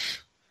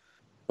Walkers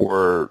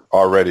were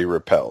already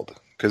repelled,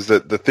 because the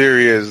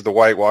theory is the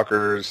White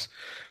Walkers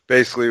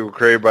basically were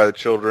created by the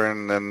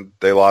children, and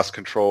they lost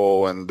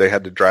control, and they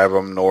had to drive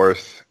them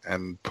north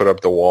and put up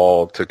the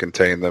wall to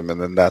contain them,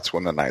 and then that's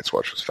when the Night's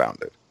Watch was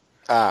founded.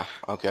 Ah,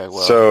 okay.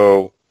 Well,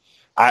 so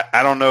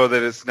I don't know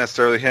that it's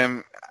necessarily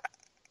him.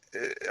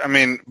 I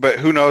mean, but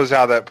who knows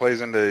how that plays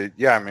into?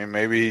 Yeah, I mean,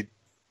 maybe he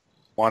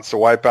wants to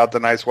wipe out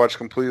the Night's Watch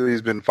completely.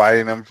 He's been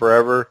fighting them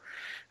forever.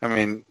 I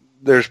mean,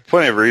 there's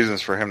plenty of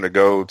reasons for him to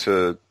go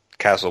to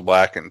Castle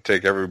Black and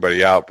take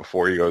everybody out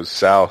before he goes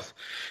south.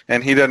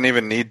 And he doesn't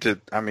even need to.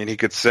 I mean, he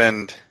could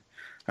send.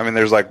 I mean,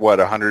 there's like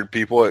 100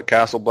 people at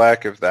Castle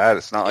Black, if that.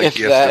 It's not like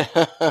he has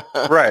to.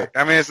 Right.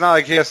 I mean, it's not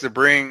like he has to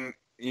bring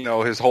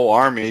his whole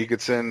army. He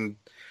could send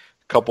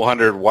a couple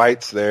hundred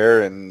whites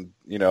there, and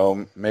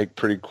make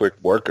pretty quick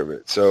work of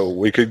it. So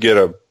we could get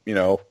a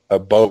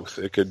both.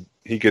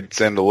 He could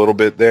send a little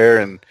bit there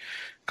and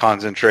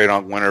concentrate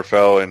on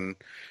Winterfell and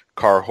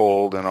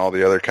Carhold and all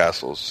the other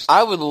castles.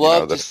 I would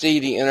love to see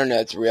the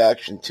internet's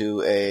reaction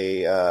to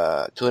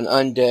an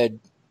undead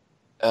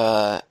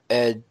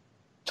Ed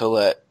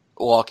Tollett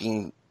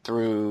walking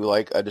through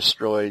like a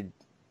destroyed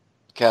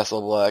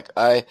Castle Black.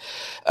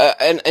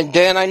 And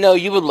Dan, I know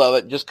you would love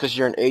it just because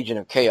you're an agent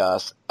of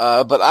chaos.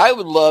 But I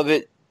would love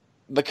it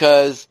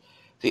because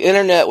the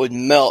internet would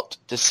melt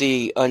to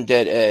see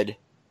Undead Ed.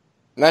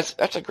 And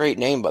that's a great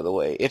name, by the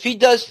way. If he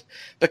does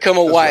become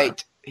a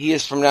white, he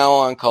is from now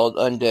on called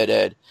Undead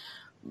Ed.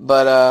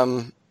 But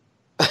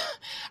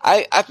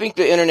I think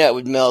the internet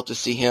would melt to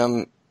see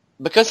him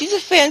because he's a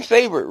fan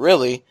favorite,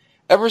 really.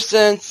 Ever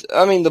since,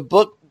 I mean, the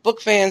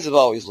book fans have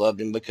always loved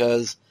him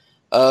because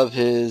of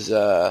his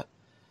the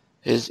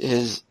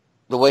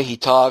way he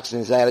talks and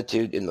his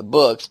attitude in the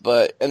books.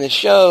 But in the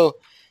show,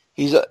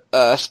 he's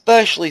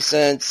especially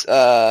since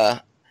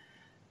I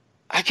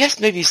guess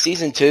maybe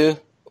season 2,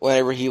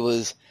 whenever he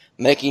was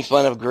making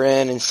fun of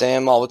Grin and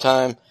Sam all the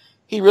time,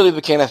 he really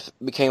became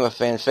a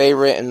fan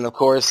favorite. And of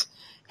course,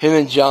 him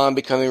and John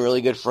becoming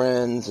really good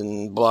friends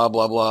and blah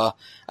blah blah.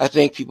 I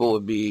think people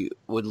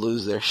would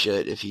lose their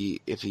shit if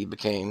he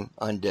became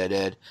Undead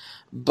Ed.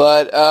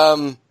 But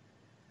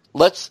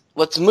let's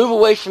move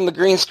away from the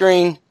green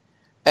screen,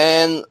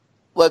 and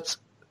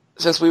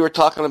since we were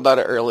talking about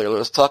it earlier,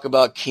 let's talk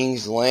about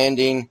King's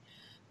Landing.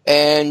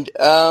 And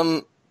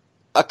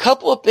a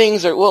couple of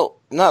things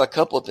not a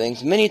couple of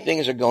things, many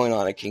things are going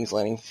on at King's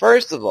Landing.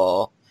 First of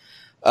all,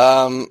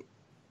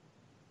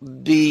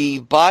 the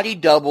body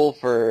double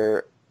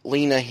for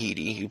Lena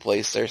Headey, who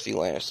plays Cersei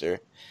Lannister,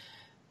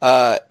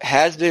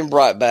 has been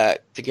brought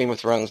back to Game of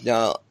Thrones.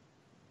 Now,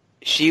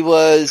 she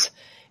was,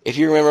 if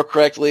you remember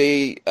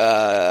correctly,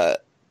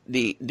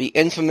 the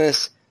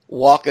infamous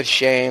Walk of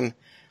Shame,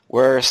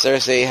 where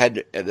Cersei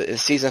had, the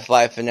season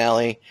 5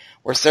 finale,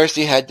 where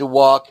Cersei had to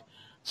walk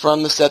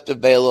from the Sept of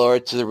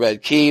Baelor to the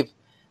Red Keep,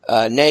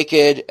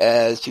 naked,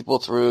 as people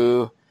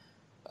threw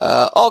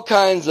all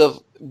kinds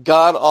of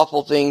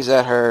god-awful things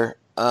at her.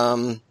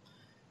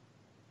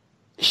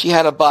 She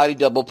had a body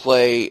double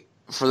play.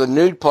 For the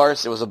nude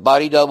parts, it was a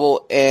body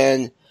double,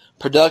 and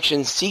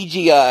production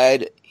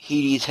CGI'd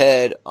Headey's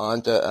head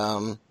onto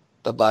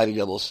the body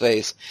double's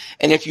face.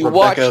 And if you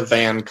Rebecca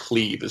Van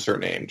Cleve is her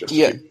name.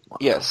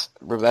 Yes,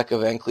 Rebecca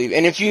Van Cleve.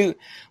 And if you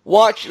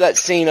watch that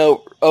scene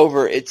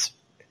over,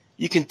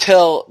 you can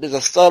tell there's a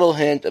subtle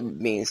hint of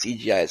being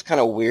CGI. It's kind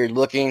of weird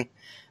looking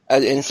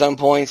in some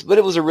points, but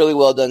it was a really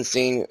well done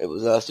scene. It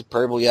was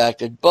superbly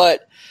acted.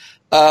 But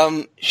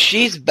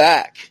she's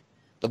back.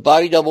 The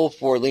body double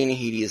for Lena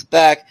Headey is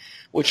back,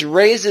 which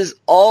raises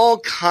all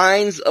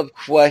kinds of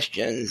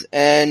questions.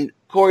 And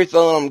Corey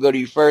Thelen, I'm going to go to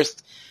you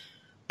first.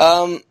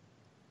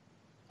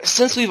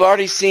 Since we've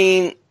already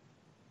seen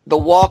the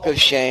Walk of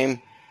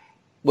Shame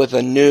with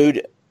a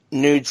nude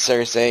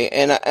Cersei,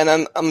 and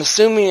I'm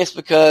assuming it's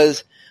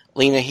because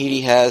Lena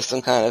Headey has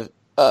some kind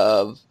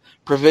of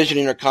provision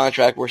in her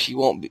contract where she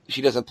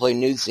doesn't play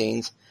nude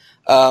scenes,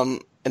 and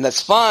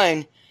that's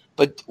fine.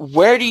 But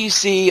where do you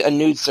see a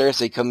nude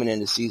Cersei coming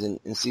into season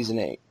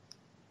 8?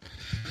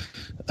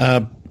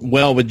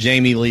 Well, with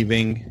Jaime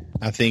leaving,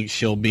 I think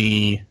she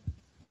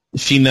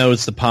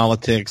knows the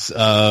politics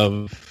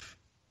of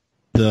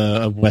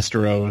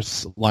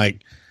Westeros.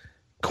 Like,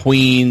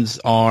 queens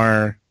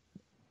are,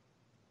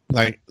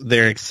 like,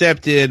 they're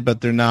accepted,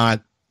 but they're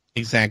not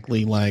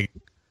exactly, like,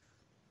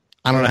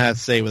 I don't know how to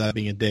say it without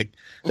being a dick.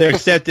 They're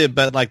accepted,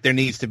 but, like, there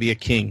needs to be a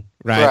king,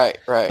 right?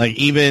 Right. Like,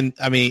 even,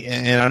 I mean,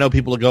 and I know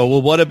people will go,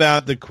 well, what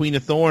about the Queen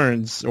of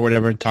Thorns or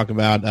whatever, and talk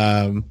about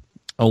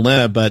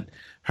Olenna, but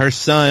her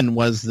son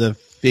was the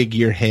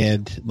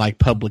figurehead, like,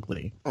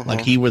 publicly. Mm-hmm.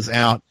 Like, he was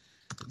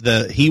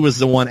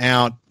the one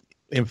out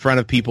in front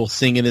of people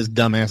singing his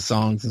dumbass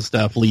songs and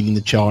stuff, leading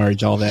the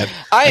charge, all that.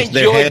 I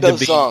enjoyed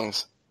those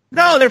songs.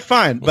 No, they're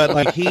fine, but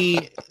like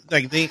he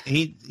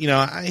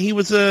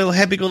was a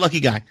happy-go-lucky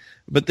guy.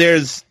 But there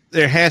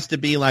has to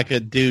be like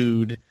a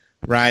dude,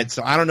 right?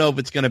 So I don't know if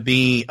it's going to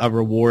be a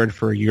reward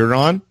for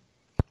Euron.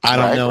 I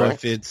don't know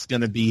if it's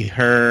going to be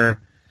her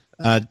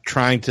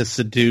trying to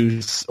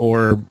seduce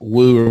or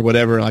woo or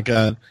whatever, like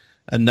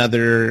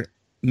another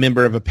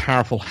member of a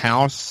powerful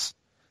house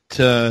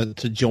to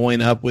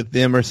join up with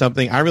them or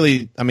something. I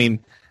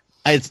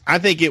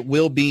think it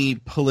will be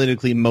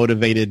politically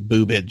motivated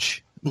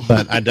boobage,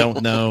 but I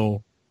don't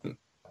know.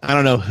 I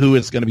don't know who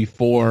it's going to be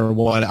for or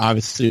what.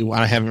 Obviously,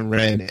 I haven't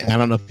read. I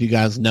don't know if you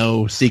guys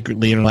know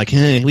secretly and are like,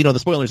 hey, we know the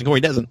spoilers and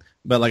Corey doesn't.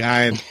 But like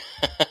I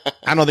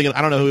don't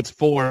know who it's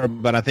for,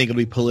 but I think it'll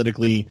be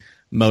politically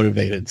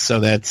motivated.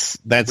 So that's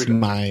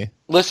my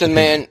listen,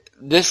 man.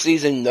 This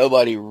season,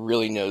 nobody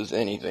really knows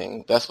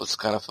anything. That's what's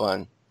kind of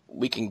fun.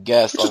 We can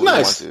guess all we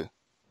want to.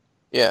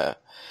 Yeah.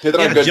 They've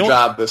done a good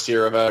job this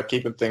year of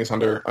keeping things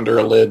under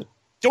a lid.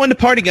 Join the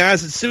party,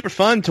 guys. It's super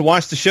fun to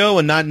watch the show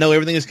and not know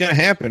everything that's going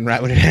to happen right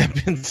when it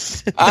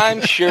happens. I'm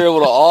sure it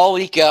will all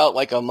leak out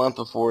like a month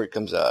before it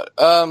comes out.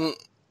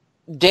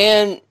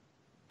 Dan,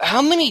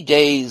 how many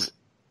days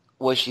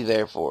was she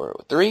there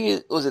for?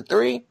 3? Was it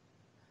 3?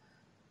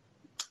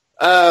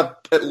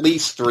 At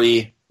least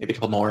 3, maybe a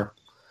couple more.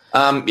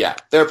 Yeah,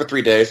 there for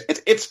 3 days.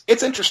 It's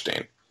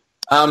interesting.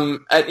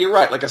 You're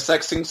right. Like, a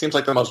sex scene seems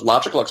like the most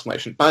logical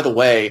explanation. By the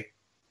way,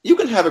 you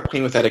can have a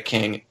queen without a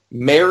king.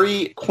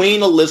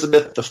 Queen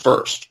Elizabeth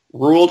I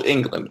ruled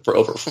England for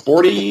over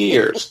 40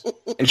 years,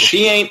 and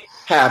she ain't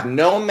have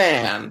no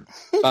man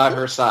by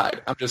her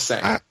side. I'm just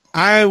saying.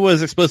 I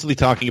was explicitly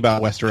talking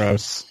about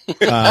Westeros.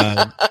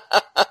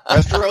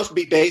 Westeros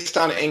be based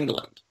on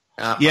England.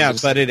 Yeah,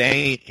 but it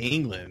ain't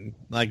England.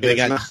 Like, they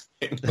got,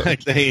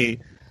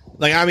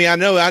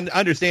 I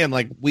understand,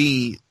 like,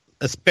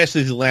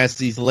 especially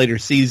these later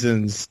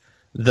seasons,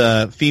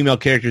 the female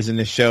characters in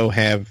this show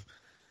have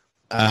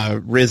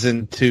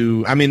risen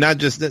to, not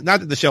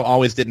that the show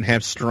always didn't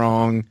have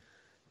strong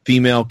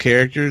female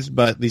characters,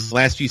 but these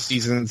last few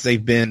seasons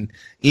they've been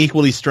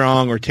equally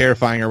strong or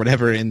terrifying or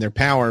whatever in their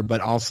power, but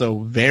also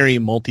very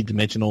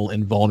multidimensional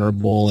and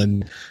vulnerable,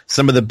 and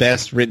some of the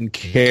best written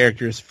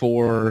characters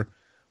for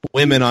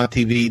women on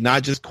TV,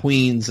 not just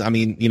queens. I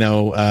mean,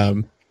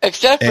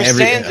 Except for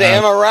Sansa,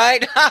 am I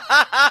right?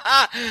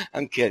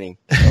 I'm kidding.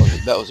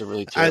 That was a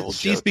really terrible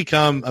she's joke.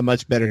 become a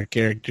much better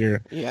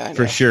character, Yeah,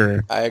 for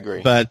sure. I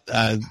agree. But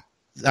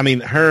I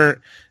mean,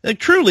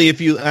 truly,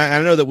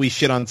 I know that we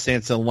shit on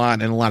Sansa a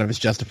lot, and a lot of it's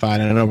justified,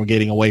 and I know we're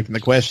getting away from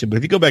the question, but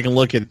if you go back and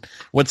look at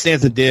what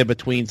Sansa did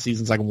between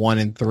seasons like 1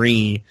 and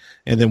 3,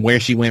 and then where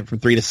she went from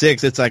 3 to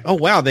 6, it's like, oh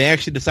wow, they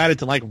actually decided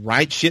to like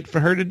write shit for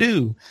her to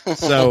do.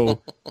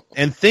 So,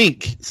 and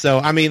think. So,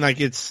 I mean,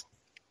 like it's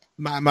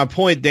my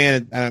point,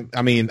 Dan.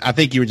 I mean, I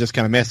think you were just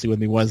kind of messy with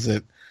me. Was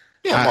it?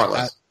 Yeah, more or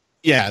less.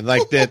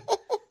 Like that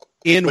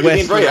in but Westeros. You're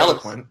being very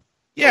eloquent.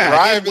 Yeah,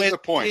 Drive is the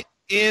point.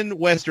 In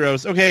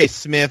Westeros, okay,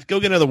 Smith,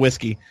 go get another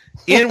whiskey.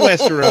 In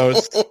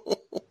Westeros,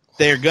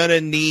 they're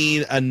gonna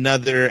need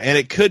another, and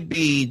it could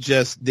be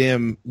just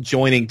them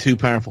joining two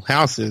powerful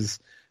houses,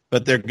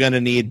 but they're gonna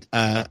need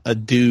a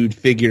dude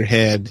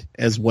figurehead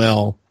as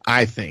well,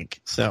 I think.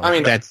 So I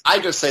mean, I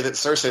just say that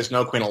Cersei is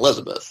no Queen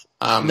Elizabeth.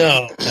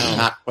 No.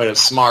 Not quite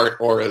as smart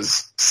or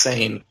as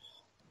sane.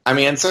 I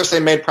mean, and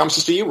Cersei made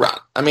promises to Euron.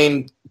 I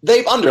mean,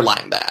 they've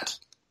underlined that.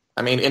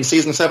 I mean, in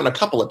season 7, a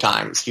couple of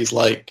times, he's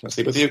like, can I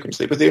sleep with you? Can I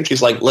sleep with you? And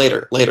she's like,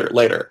 later.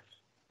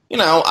 You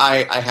know,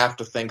 I have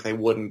to think they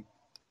wouldn't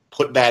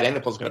put that in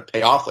if it was going to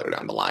pay off later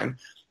down the line.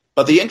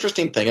 But the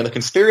interesting thing, and the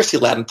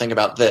conspiracy-laden thing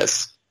about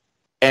this,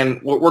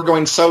 and we're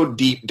going so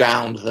deep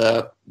down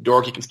the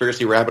dorky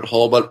conspiracy rabbit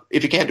hole, but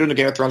if you can't do it in a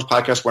Game of Thrones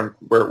podcast,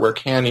 where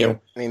can you?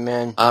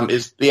 Amen.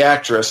 Is the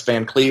actress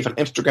Van Cleef an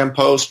Instagram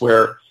post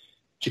where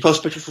she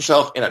posts pictures of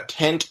herself in a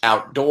tent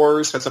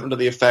outdoors, said something to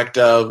the effect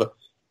of,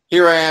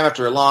 here I am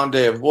after a long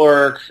day of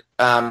work,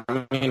 out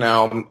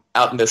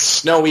in this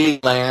snowy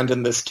land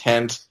in this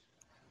tent,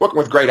 working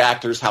with great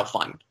actors, how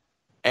fun.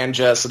 And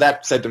so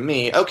that said to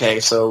me, okay,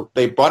 so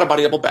they brought a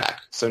body double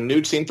back, so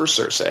nude scene for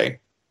Cersei,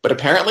 but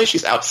apparently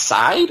she's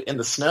outside in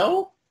the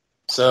snow,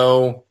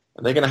 so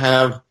are they going to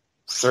have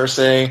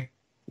Cersei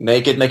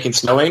naked making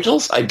snow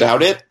angels? I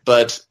doubt it,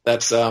 but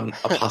that's a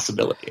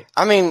possibility.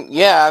 I mean,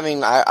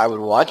 I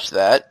would watch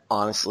that,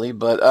 honestly,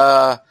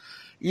 but...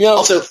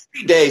 Also,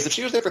 3 days. If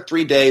she was there for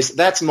 3 days,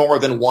 that's more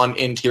than one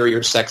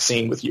interior sex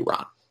scene with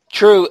Euron.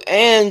 True,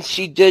 and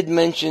she did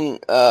mention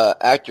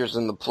actors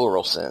in the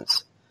plural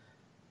sense.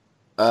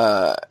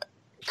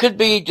 Could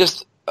be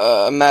just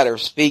a matter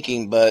of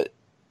speaking, but...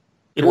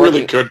 It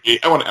really could be.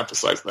 I want to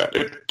emphasize that.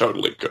 It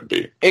totally could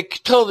be.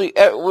 It totally...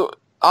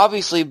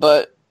 Obviously,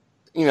 but,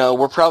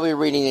 we're probably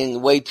reading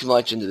in way too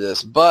much into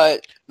this,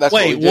 but... That's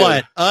Wait, what we do.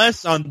 what?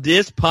 Us on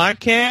this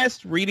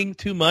podcast reading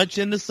too much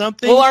into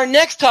something? Well, our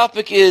next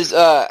topic is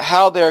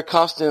how their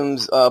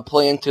costumes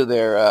play into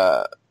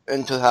their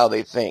into how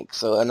they think.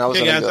 So, and I was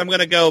okay, guys, I'm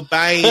gonna go.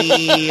 Bye.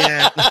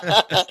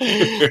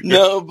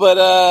 No,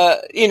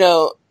 but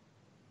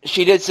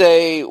she did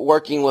say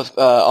working with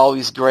all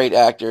these great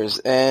actors,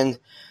 and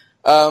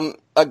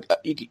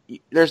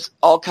there's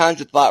all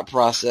kinds of thought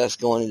process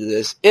going into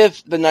this.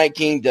 If the Night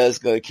King does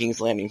go to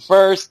King's Landing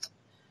first,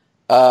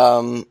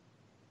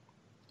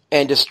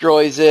 and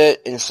destroys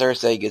it, and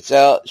Cersei gets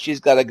out, she's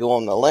got to go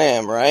on the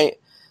lam, right?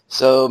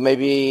 So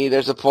maybe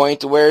there's a point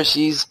to where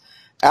she's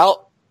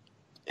out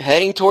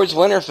heading towards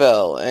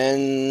Winterfell,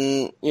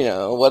 and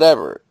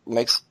whatever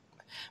makes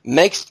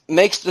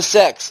the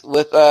sex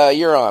with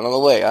Euron on the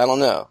way. I don't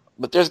know,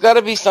 but there's got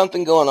to be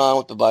something going on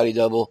with the body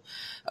double.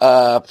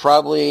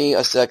 Probably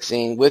a sex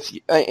scene with.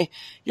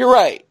 You're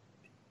right.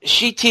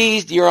 She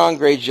teased Euron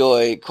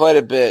Greyjoy quite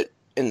a bit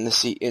in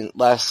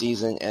last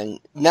season, and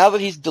now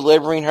that he's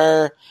delivering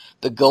her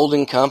the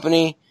Golden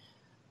Company,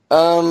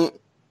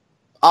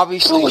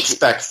 obviously he'll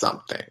expect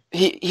something.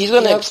 He's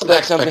going to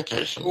expect something,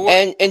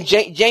 and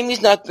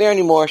Jaime's not there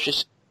anymore.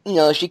 She's,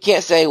 she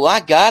can't say, "Well, I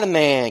got a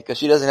man," because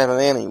she doesn't have a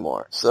man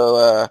anymore.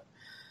 So,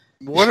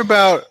 what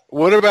about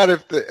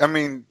if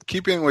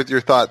keeping with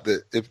your thought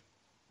that if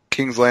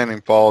King's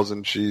Landing falls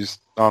and she's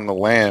on the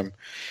lam,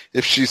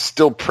 if she's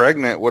still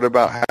pregnant, what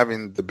about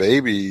having the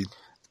baby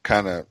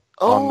kind of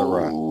on the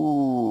run?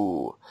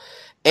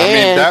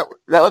 And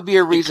that would be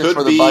a reason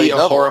for the body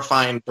double. Could be a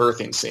horrifying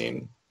birthing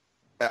scene.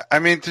 I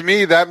mean, to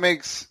me, that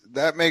makes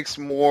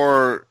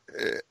more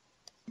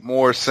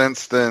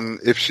sense than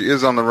if she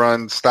is on the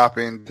run,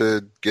 stopping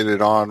to get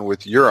it on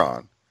with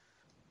Euron.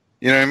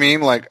 You know what I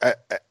mean? Like,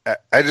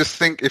 I just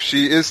think if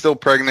she is still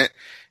pregnant,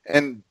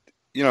 and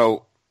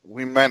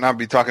we might not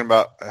be talking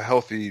about a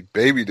healthy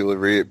baby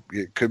delivery.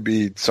 It could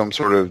be some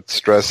sort of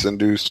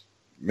stress-induced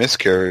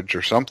miscarriage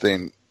or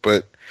something,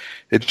 but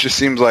it just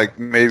seems like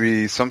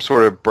maybe some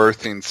sort of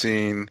birthing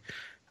scene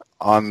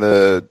on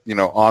the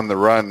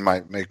run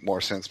might make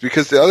more sense.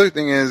 Because the other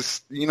thing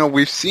is,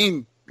 we've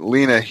seen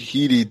Lena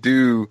Headey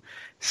do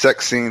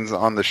sex scenes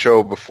on the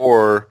show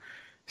before,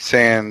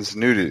 sans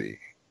nudity.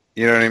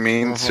 You know what I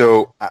mean? Mm-hmm.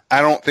 So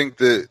I don't think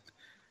that,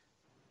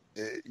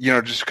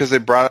 just because they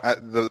brought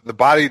the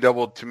body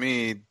double, to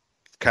me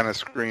kind of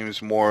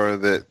screams more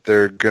that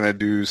they're going to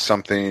do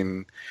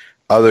something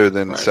other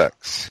than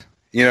sex.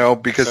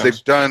 Because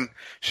Headey's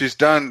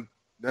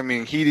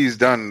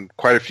done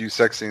quite a few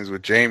sex scenes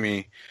with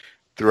Jaime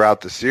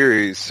throughout the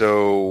series.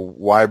 So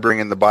why bring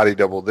in the body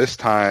double this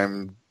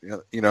time?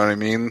 You know what I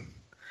mean?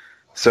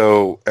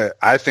 So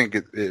I think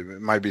it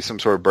might be some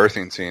sort of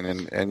birthing scene.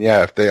 And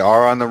yeah, if they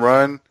are on the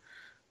run,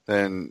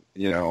 then,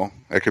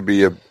 it could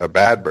be a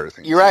bad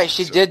birthing You're right.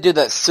 She did do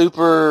that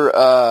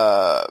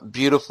super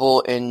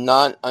beautiful and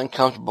not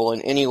uncomfortable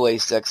in any way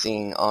sex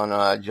scene on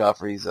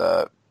Joffrey's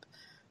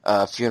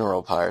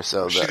funeral pyre.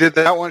 So she did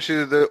that one. She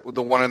did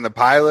the one in the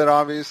pilot,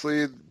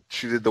 obviously.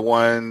 She did the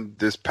one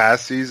this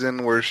past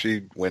season where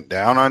she went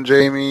down on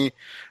Jaime.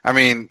 I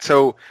mean,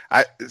 so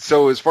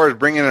as far as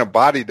bringing in a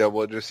body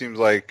double, it just seems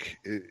like,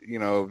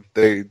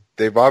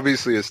 they've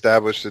obviously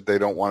established that they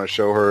don't want to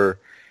show her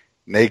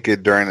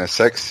naked during a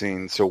sex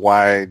scene. So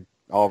why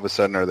all of a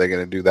sudden are they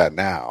going to do that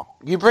now?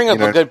 You bring up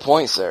a good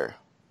point, sir.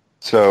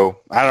 So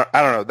I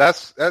don't know.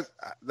 That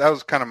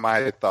was kind of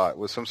my thought,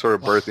 was some sort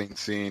of birthing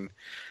scene.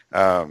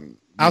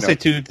 I'll say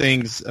two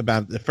things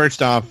about it.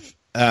 First off,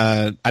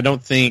 I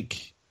don't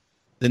think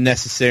that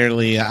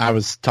necessarily I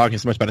was talking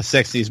so much about a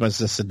sex scene as much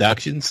as a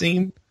seduction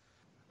scene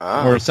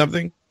or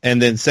something. And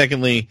then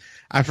secondly,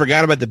 I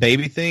forgot about the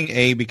baby thing,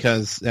 A,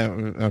 because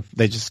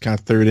they just kind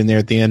of threw it in there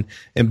at the end,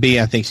 and B,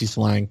 I think she's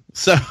lying.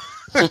 So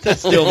that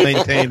still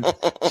maintains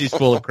she's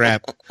full of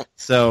crap.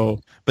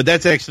 So, but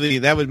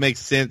that would make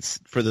sense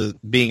for the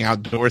being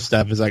outdoor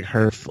stuff, is like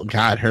her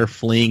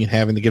fleeing and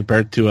having to give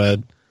birth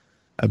to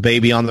a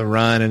baby on the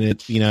run, and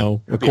it,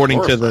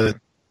 according to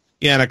the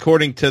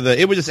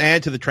it would just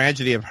add to the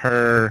tragedy of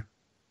her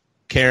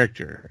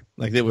character.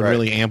 Like, it would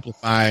really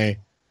amplify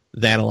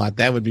that a lot.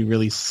 That would be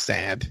really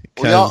sad.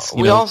 We also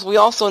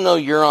know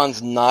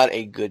Euron's not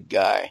a good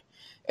guy,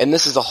 and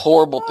this is a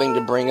horrible thing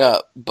to bring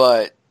up,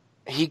 but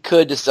he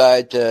could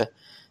decide to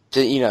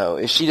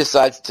if she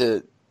decides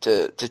to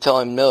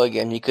tell him no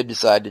again, he could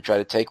decide to try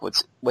to take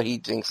what he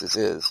thinks this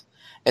is.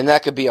 And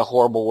that could be a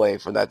horrible way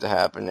for that to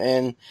happen.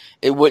 And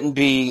it wouldn't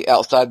be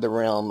outside the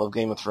realm of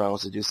Game of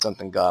Thrones to do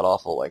something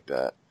god-awful like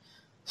that.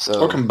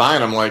 So, or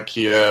combine them, like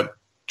he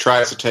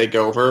tries to take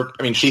over.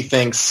 I mean, she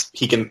thinks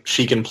she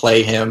can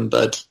play him,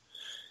 but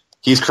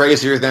he's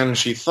crazier than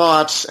she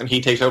thought, and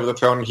he takes over the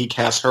throne, and he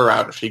casts her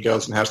out if she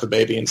goes and has the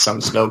baby in some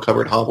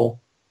snow-covered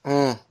hovel.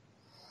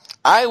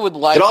 I would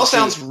like. It all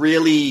sounds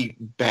really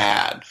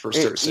bad for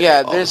Cersei.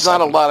 Yeah, there's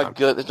not a lot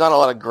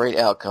of great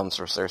outcomes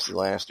for Cersei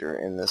Lannister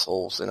in this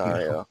whole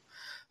scenario.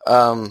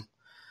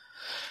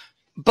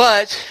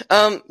 But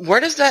where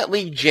does that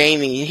leave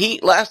Jaime?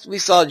 Last we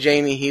saw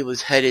Jaime, he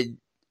was headed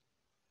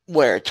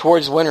where?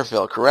 Towards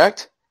Winterfell,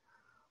 correct?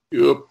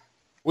 Yep.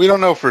 We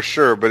don't know for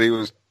sure, but he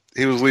was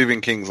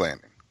leaving King's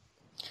Landing.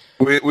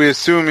 We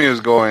assume he was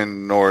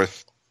going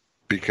north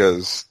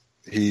because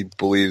he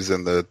believes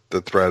in the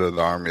threat of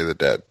the army of the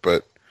dead,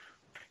 but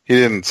he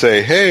didn't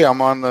say, "Hey, I'm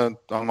on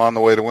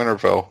the way to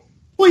Winterfell."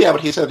 Well, yeah,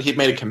 but he said he'd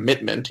made a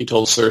commitment. He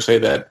told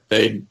Cersei that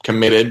they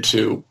committed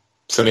to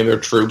sending their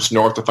troops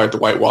north to fight the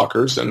White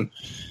Walkers, and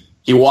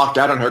he walked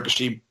out on her because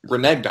she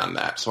reneged on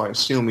that. So I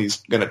assume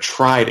he's going to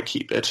try to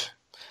keep it.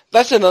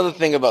 That's another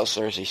thing about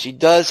Cersei. She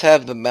does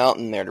have the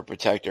mountain there to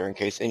protect her in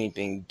case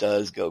anything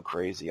does go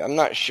crazy. I'm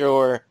not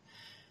sure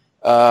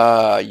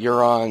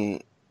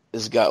Euron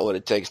has got what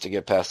it takes to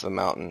get past the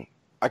mountain.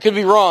 I could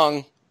be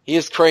wrong. He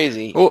is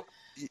crazy. Well,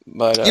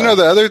 but the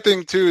other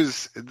thing too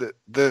is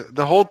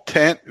the whole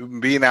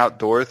tent being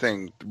outdoor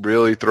thing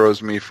really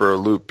throws me for a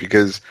loop,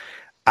 because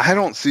I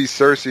don't see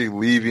Cersei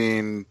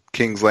leaving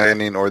King's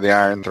Landing or the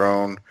Iron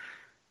Throne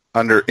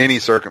under any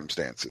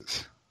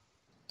circumstances.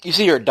 You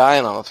see her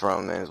dying on the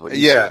throne, then, is what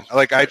you say.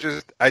 Like I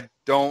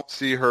don't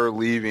see her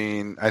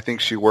leaving. I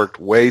think she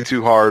worked way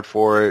too hard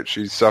for it.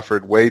 She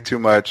suffered way too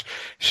much.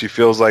 She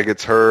feels like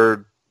it's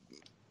her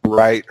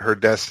right, her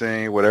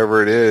destiny,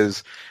 whatever it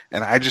is,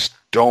 and I just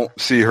don't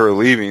see her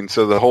leaving.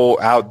 So the whole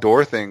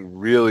outdoor thing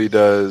really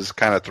does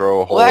kind of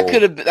throw a hole. Well, that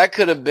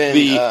could have been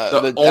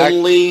the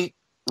only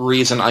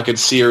reason I could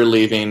see her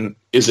leaving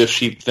is if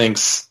she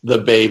thinks the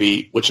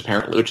baby, which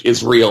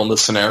is real in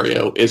this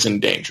scenario, is in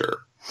danger.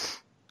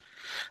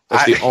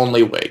 That's the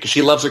only way, because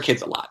she loves her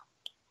kids a lot.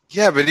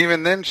 Yeah, but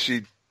even then,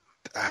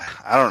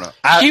 I don't know.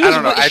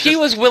 She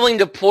was willing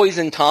to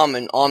poison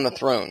Tommen on the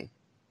throne.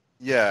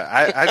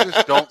 Yeah, I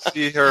just don't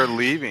see her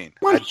leaving.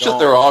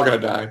 They're all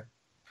going to die.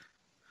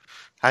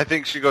 I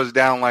think she goes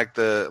down like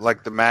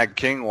the Mad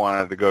King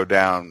wanted to go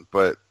down,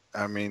 but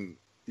I mean,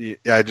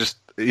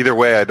 either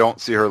way, I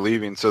don't see her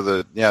leaving. So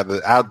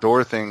the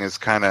outdoor thing is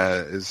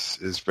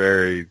is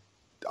very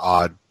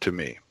odd to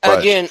me. But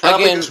again,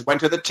 just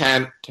went to the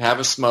tent to have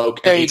a smoke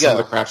and eat some of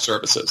the craft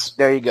services.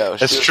 There you go.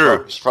 That's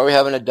true. She's probably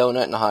having a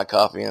donut and a hot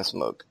coffee and a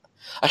smoke.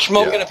 A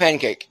smoke and a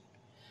pancake.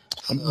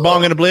 A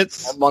bong and a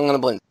blitz. A bong and a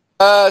blitz.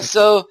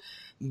 So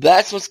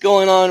that's what's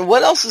going on.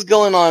 What else is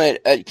going on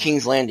at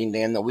King's Landing,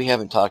 Dan, that we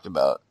haven't talked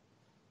about?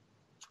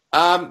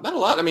 Not a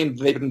lot. I mean,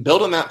 they've been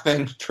building that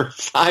thing for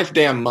 5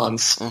 damn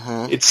months.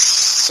 Mm-hmm. It's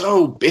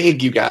so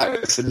big, you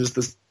guys. It is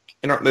this.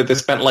 They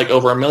spent like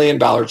over $1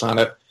 million on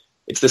it.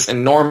 It's this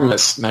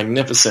enormous,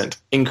 magnificent,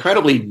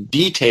 incredibly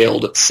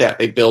detailed set.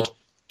 They built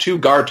 2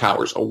 guard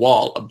towers, a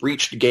wall, a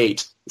breached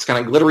gate, this kind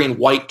of glittering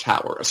white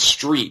tower, a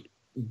street,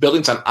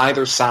 buildings on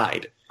either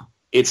side.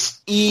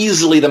 It's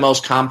easily the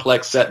most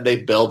complex set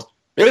they've built.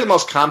 Maybe the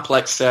most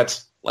complex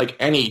set like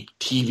any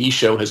TV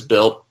show has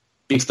built.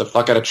 Beats the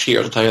fuck out of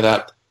Cheers, I'll tell you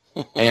that.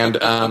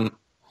 And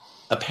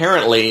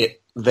apparently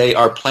they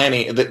are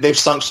planning, they've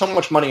sunk so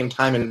much money and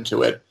time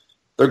into it,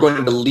 they're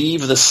going to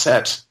leave the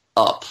set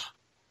up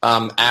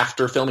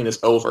after filming is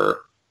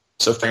over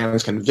so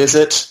fans can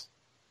visit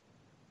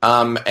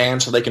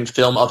and so they can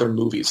film other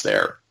movies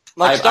there.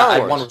 Like Star Wars.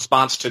 I had one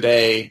response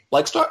today,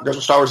 like Star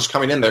Wars is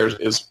coming in there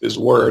is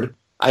word.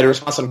 I had a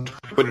response on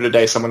Twitter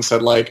today. Someone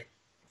said, like,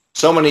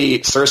 so many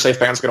Cersei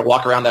fans are going to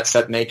walk around that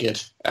set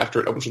naked after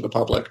it opens to the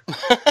public.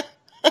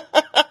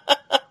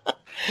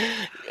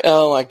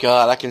 Oh my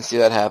god, I can see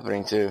that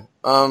happening too.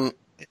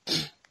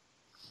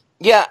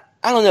 Yeah,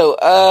 I don't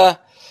know.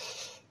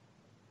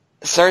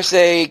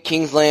 Cersei,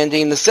 King's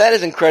Landing, the set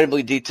is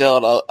incredibly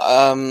detailed.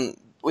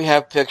 We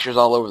have pictures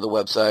all over the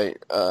website,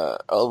 all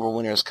over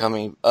Winter's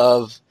Coming,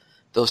 of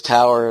those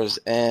towers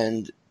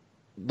and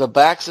the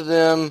backs of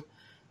them,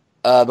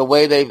 the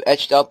way they've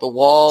etched out the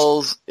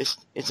walls.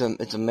 It's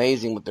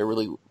amazing what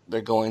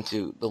they're going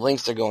to, the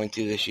lengths they're going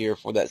to this year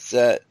for that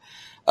set.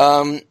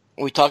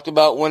 We talked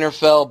about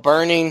Winterfell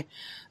burning.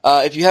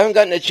 If you haven't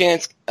gotten a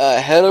chance,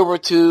 head over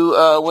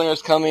to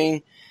Winter's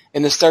Coming.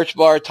 In the search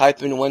bar,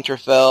 type in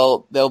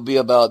Winterfell. There'll be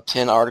about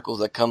 10 articles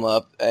that come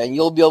up, and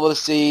you'll be able to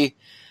see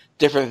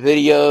different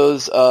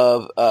videos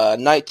of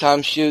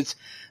nighttime shoots.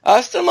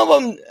 Some of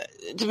them,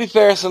 to be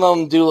fair, some of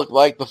them do look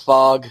like the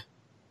fog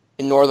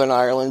in Northern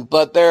Ireland,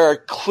 but there are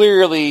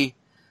clearly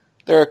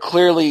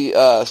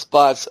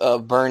spots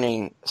of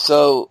burning.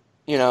 So,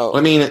 you know,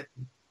 I mean,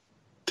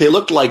 they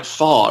looked like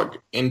fog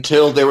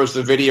until there was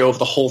the video of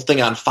the whole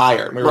thing on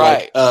fire. And we were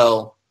like,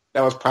 oh,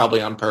 that was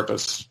probably on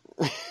purpose.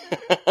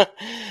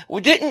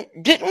 We didn't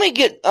we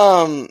get,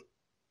 I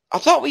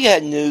thought we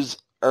had news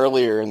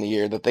earlier in the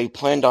year that they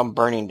planned on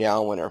burning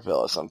down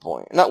Winterfell at some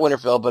point. Not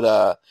Winterfell,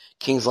 but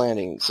King's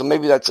Landing. So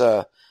maybe that's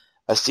a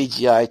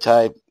CGI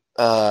type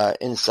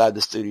inside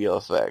the studio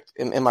effect.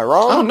 Am I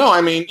wrong? Oh, no,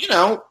 I mean, you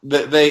know,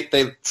 they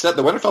set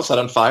the Winterfell set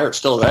on fire. It's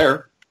still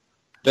there.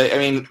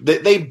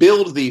 They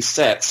build these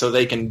sets so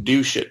they can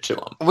do shit to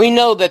them. We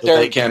know that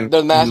So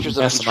they're masters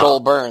of control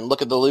burn.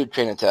 Look at the loot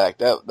train attack.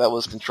 That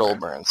was control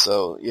burn.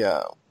 So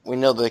yeah, we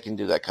know they can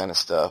do that kind of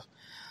stuff.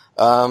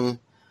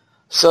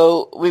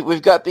 So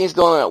we've got things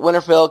going on at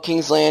Winterfell,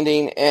 King's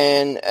Landing,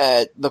 and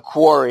at the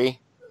Quarry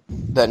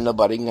that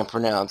nobody can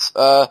pronounce.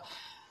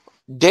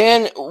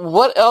 Dan,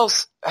 what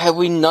else have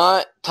we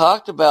not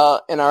talked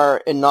about in our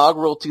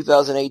inaugural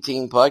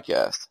 2018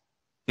 podcast?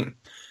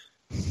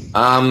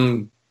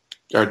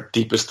 Our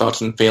deepest thoughts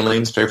and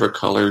feelings, favorite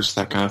colors,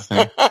 that kind of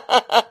thing.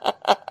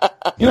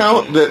 You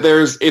know,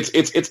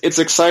 it's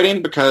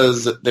exciting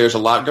because there's a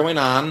lot going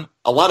on,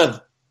 a lot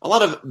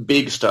of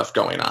big stuff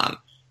going on,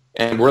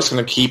 and we're just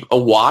going to keep a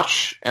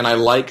watch. And I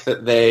like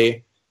that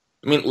I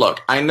mean,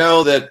 look, I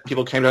know that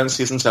people came down to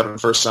season 7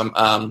 for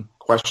some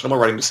questionable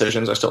writing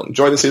decisions. I still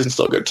enjoy the season,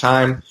 still a good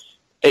time.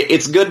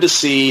 It's good to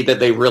see that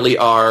they really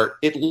are.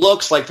 It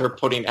looks like they're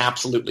putting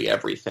absolutely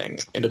everything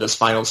into this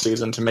final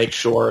season to make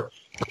sure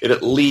it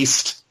at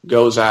least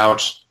goes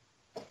out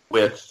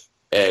with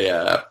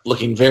a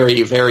looking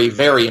very, very,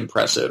 very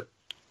impressive.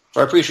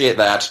 So I appreciate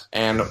that,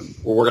 and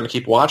we're going to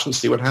keep watching and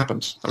see what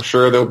happens. I'm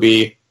sure there'll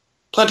be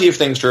plenty of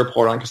things to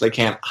report on because they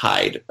can't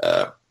hide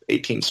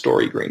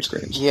 18-story green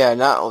screens. Yeah,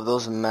 not with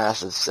those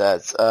massive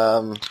sets.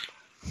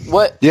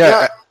 What?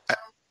 Yeah.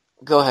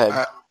 Go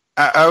ahead.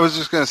 I was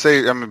just going to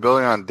say, I mean,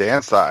 building on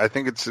Dan's thought, I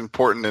think it's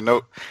important to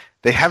note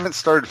they haven't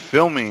started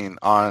filming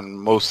on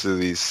most of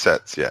these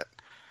sets yet.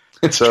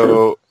 It's so,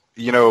 true.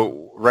 You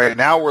know, right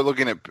now we're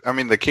looking at, I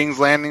mean, the King's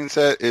Landing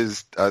set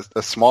is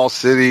a small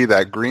city.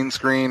 That green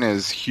screen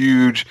is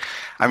huge.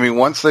 I mean,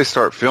 once they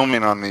start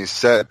filming on these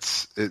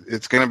sets,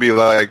 it's going to be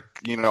like,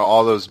 you know,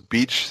 all those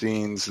beach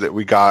scenes that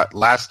we got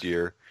last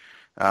year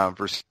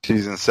for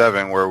season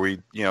 7 where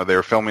they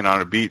were filming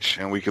on a beach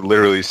and we could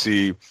literally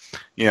see,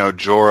 you know,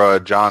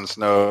 Jorah, Jon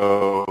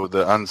Snow,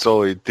 the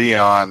Unsullied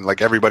Theon,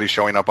 like everybody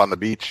showing up on the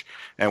beach.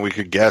 And we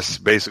could guess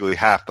basically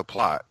half the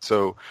plot.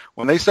 So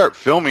when they start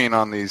filming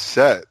on these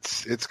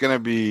sets, it's going to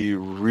be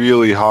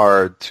really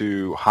hard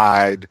to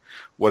hide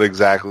what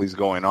exactly is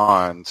going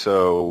on.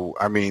 So,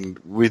 I mean,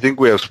 we think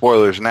we have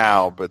spoilers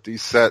now, but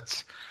these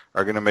sets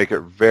are going to make it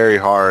very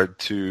hard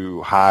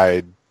to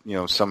hide, you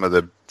know, some of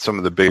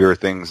the bigger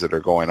things that are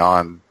going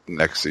on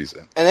next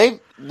season. And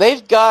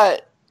they've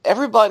got,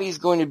 everybody's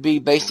going to be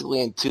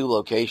basically in 2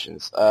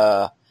 locations,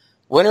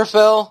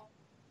 Winterfell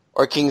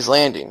or King's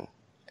Landing.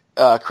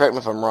 Correct me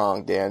if I'm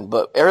wrong, Dan,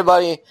 but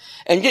everybody,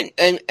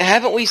 and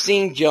haven't we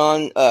seen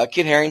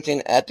Kit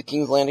Harington at the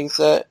King's Landing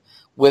set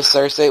with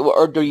Cersei,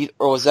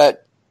 or was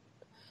that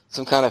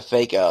some kind of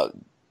fake out?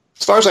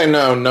 As far as I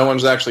know, no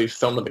one's actually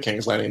filmed at the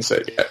King's Landing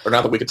set yet, or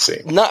not that we could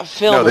see. Not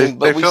filming,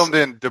 but they filmed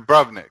in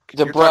Dubrovnik.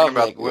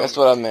 Dubrovnik, that's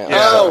what I meant.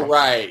 Yeah. Oh,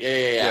 right,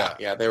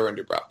 yeah, they were in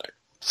Dubrovnik.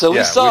 So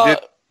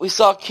we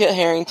saw Kit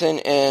Harington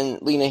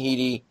and Lena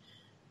Headey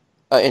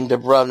in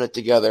Dubrovnik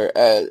together,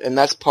 and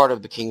that's part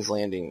of the King's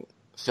Landing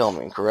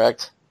filming,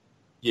 correct?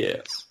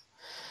 Yes.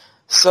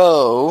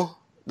 So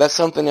that's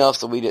something else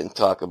that we didn't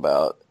talk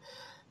about.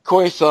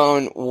 Corey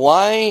Phone,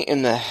 why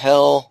in the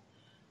hell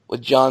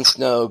would Jon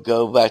Snow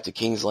go back to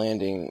King's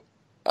Landing?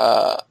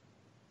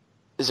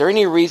 Is there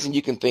any reason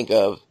you can think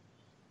of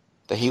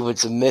that he would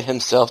submit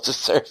himself to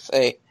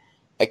Cersei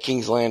at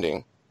King's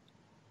Landing?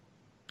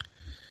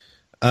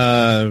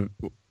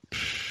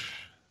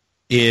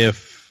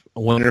 If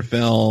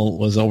Winterfell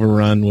was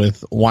overrun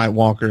with White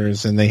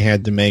Walkers and they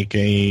had to make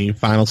a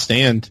final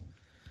stand,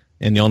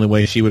 and the only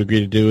way she would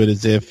agree to do it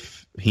is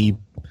if he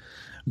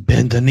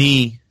bent a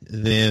knee,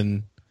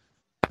 then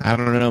I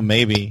don't know,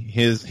 maybe.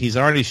 He's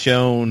already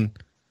shown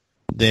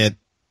that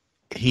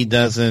he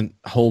doesn't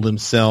hold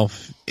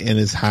himself in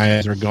as high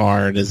as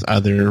regard as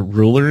other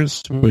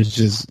rulers, which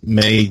has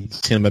made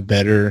him a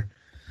better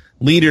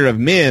leader of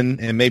men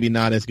and maybe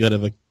not as good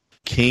of a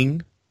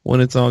king when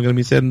it's all going to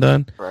be said and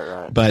done.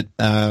 Right. But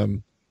I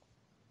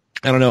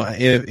don't know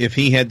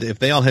if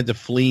they all had to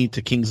flee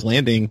to King's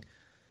Landing,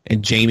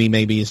 and Jaime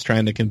maybe is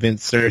trying to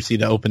convince Cersei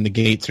to open the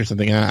gates or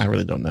something. I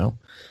really don't know.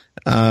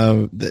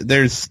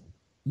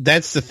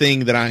 That's the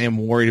thing that I am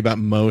worried about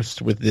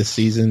most with this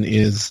season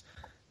is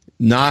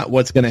not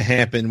what's going to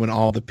happen when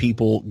all the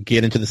people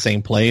get into the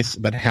same place,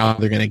 but how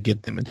they're going to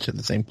get them into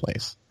the same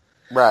place.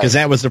 Right. Because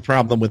that was the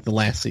problem with the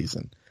last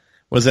season,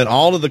 was that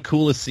all of the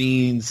coolest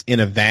scenes in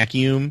a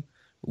vacuum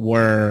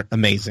were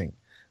amazing.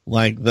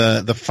 Like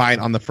the fight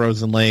on the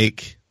frozen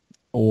lake,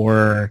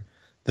 or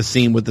the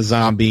scene with the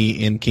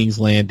zombie in King's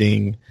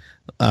Landing,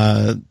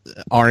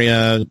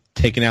 Arya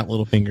taking out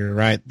Littlefinger,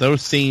 right?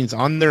 Those scenes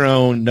on their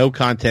own, no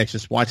context,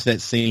 just watch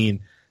that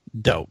scene,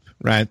 dope,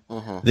 right?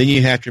 Mm-hmm. Then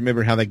you have to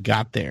remember how they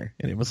got there,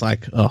 and it was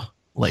like, oh,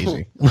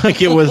 lazy.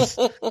 Like it was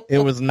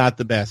not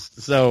the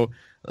best. So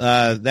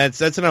that's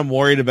what I'm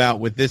worried about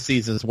with this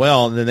season as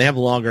well. And then they have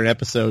longer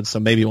episodes, so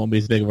maybe it won't be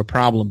as big of a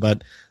problem.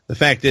 But the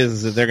fact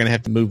is that they're going to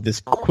have to move this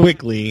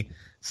quickly.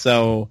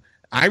 So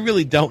I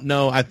really don't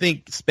know. I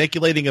think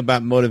speculating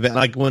about motivation,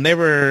 like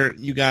whenever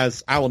you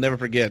guys, I will never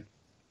forget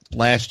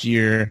last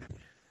year,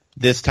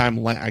 this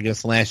time, I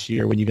guess last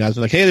year, when you guys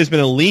were like, hey, there's been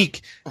a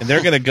leak, and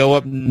they're going to go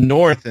up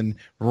north and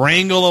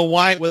wrangle a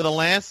white with a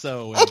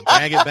lasso and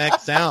drag it back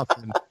south.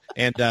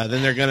 And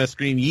then they're going to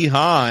scream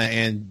yeehaw,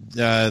 and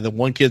the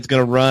one kid's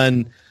going to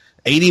run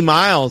 80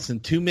 miles in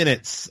 2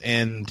 minutes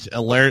and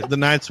alert the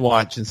Night's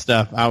Watch and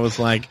stuff. I was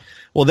like,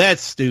 well,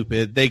 that's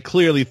stupid. They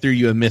clearly threw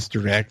you a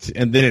misdirect,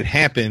 and then it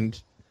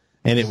happened,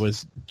 and it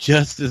was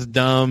just as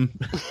dumb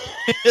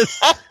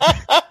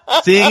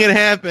seeing it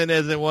happen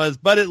as it was,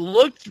 but it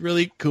looked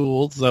really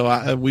cool,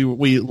 so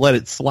we let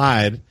it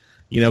slide,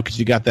 because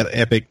you got that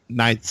epic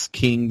Knights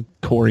King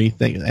Corey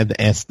thing at the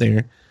S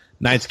there.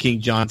 Knights King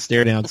Jon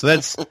stare down. So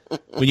that's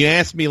when you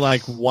ask me,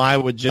 like, why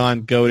would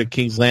Jon go to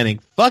King's Landing?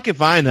 Fuck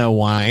if I know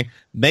why.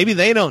 Maybe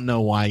they don't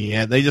know why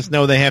yet. They just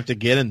know they have to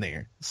get in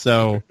there.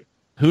 So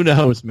who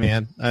knows,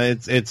 man?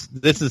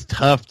 This is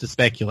tough to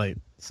speculate.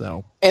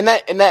 So and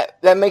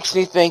that makes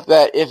me think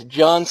that if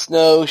Jon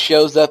Snow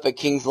shows up at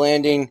King's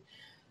Landing,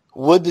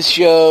 would the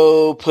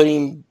show put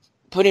him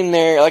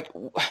there? Like,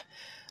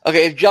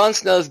 okay, if Jon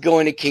Snow's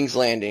going to King's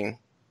Landing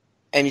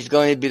and he's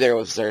going to be there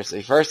with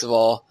Cersei, first of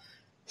all,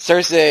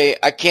 Cersei,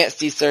 I can't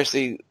see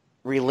Cersei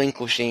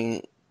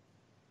relinquishing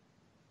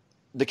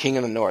the King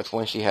of the North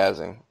when she has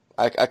him.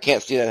 I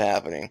can't see that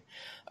happening.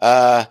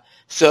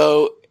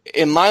 So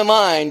in my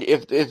mind,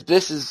 if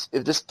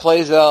this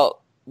plays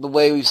out the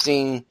way we've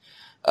seen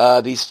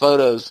these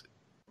photos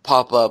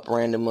pop up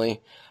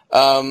randomly,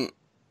 the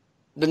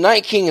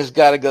Night King has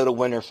got to go to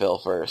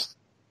Winterfell first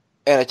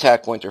and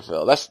attack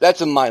Winterfell.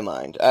 That's in my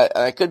mind.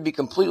 I could be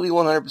completely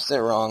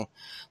 100% wrong,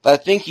 but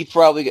I think he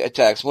probably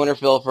attacks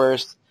Winterfell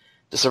first.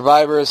 The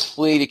survivors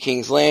flee to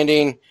King's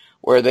Landing,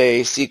 where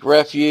they seek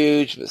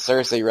refuge, but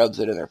Cersei rubs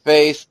it in their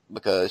face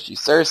because she's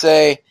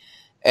Cersei,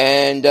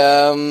 and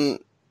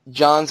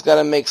Jon's got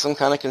to make some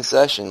kind of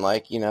concession,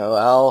 like,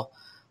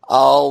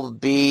 I'll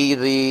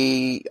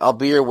be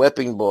your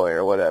whipping boy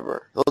or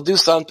whatever. He'll do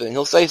something.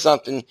 He'll say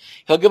something.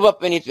 He'll give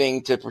up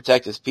anything to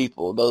protect his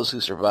people, those who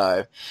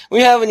survive.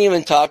 We haven't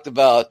even talked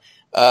about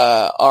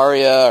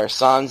Arya or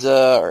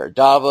Sansa or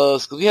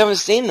Davos, because we haven't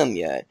seen them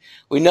yet.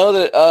 We know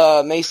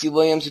that Macy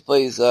Williams, who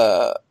plays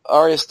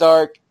Arya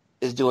Stark,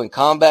 is doing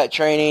combat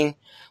training.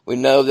 We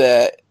know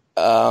that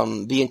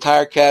the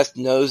entire cast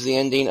knows the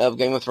ending of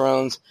Game of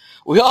Thrones.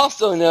 We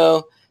also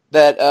know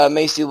that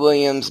Macy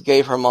Williams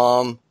gave her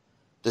mom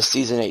the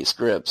season 8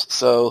 scripts.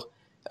 So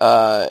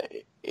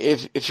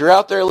if you're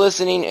out there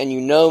listening and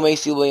you know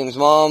Macy Williams'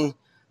 mom,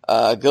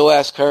 go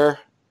ask her.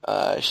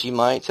 She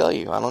might tell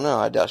you. I don't know.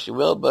 I doubt she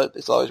will, but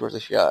it's always worth a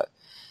shot.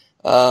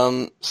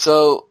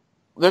 So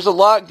there's a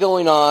lot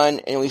going on,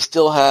 and we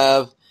still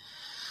have,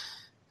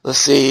 let's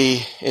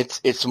see,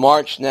 it's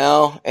March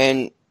now,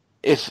 and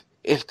if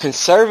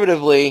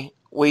conservatively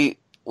we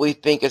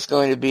think it's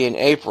going to be in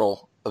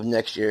April of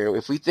next year,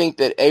 if we think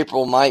that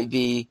April might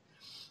be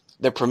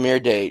the premiere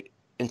date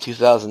in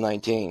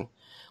 2019,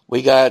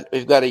 we've got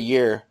a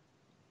year,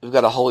 we've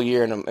got a whole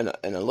year and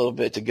a little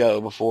bit to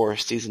go before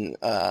season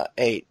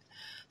 8.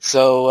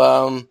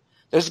 So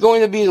there's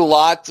going to be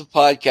lots of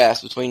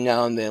podcasts between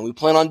now and then. We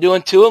plan on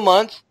doing 2 a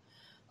month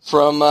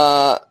from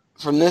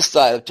this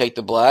side of Take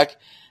the Black.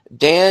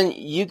 Dan,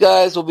 you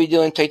guys will be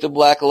doing Take the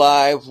Black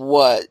live,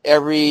 twice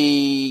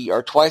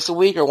a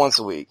week or once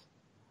a week?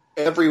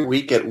 Every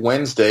week at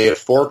Wednesday at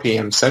 4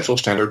 p.m. Central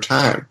Standard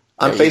Time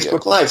on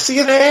Facebook Live. See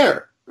you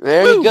there.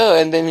 There you go.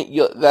 And then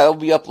that'll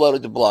be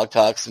uploaded to Blog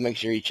Talk, so make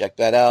sure you check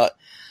that out.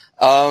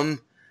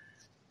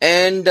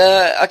 And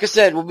like I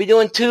said, we'll be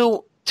doing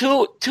two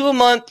a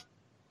month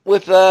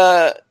with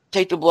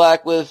Take the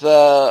Black with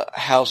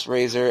House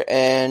Razor,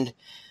 and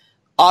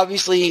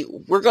obviously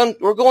we're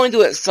going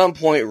to at some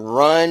point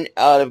run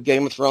out of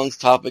Game of Thrones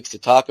topics to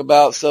talk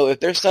about. So if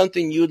there's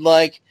something you'd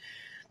like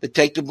the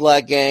Take the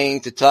Black gang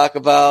to talk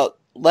about,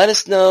 let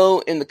us know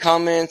in the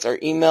comments or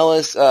email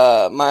us.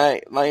 My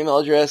email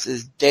address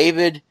is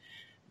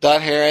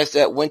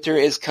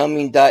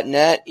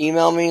david.harris@winteriscoming.net.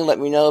 Email me, let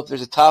me know if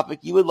there's a topic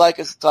you would like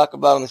us to talk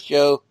about on the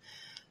show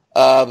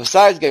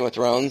besides Game of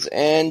Thrones.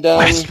 And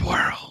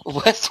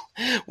Westworld.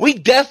 We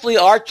definitely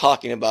are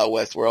talking about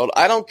Westworld.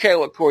 I don't care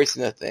what Corey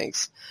Smith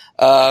thinks.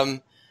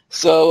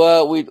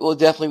 So we'll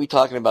definitely be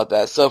talking about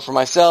that. So for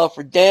myself,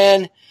 for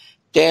Dan,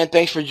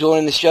 thanks for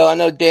joining the show. I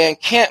know Dan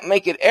can't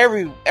make it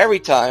every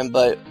time,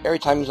 but every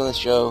time he's on the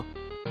show,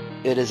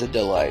 it is a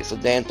delight. So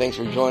Dan, thanks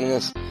for joining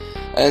us.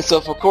 And so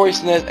for Corey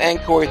Smith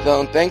and Corey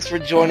Thone, thanks for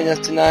joining us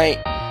tonight.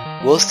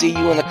 We'll see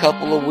you in a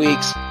couple of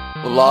weeks.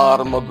 Vlar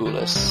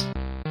Mogulis.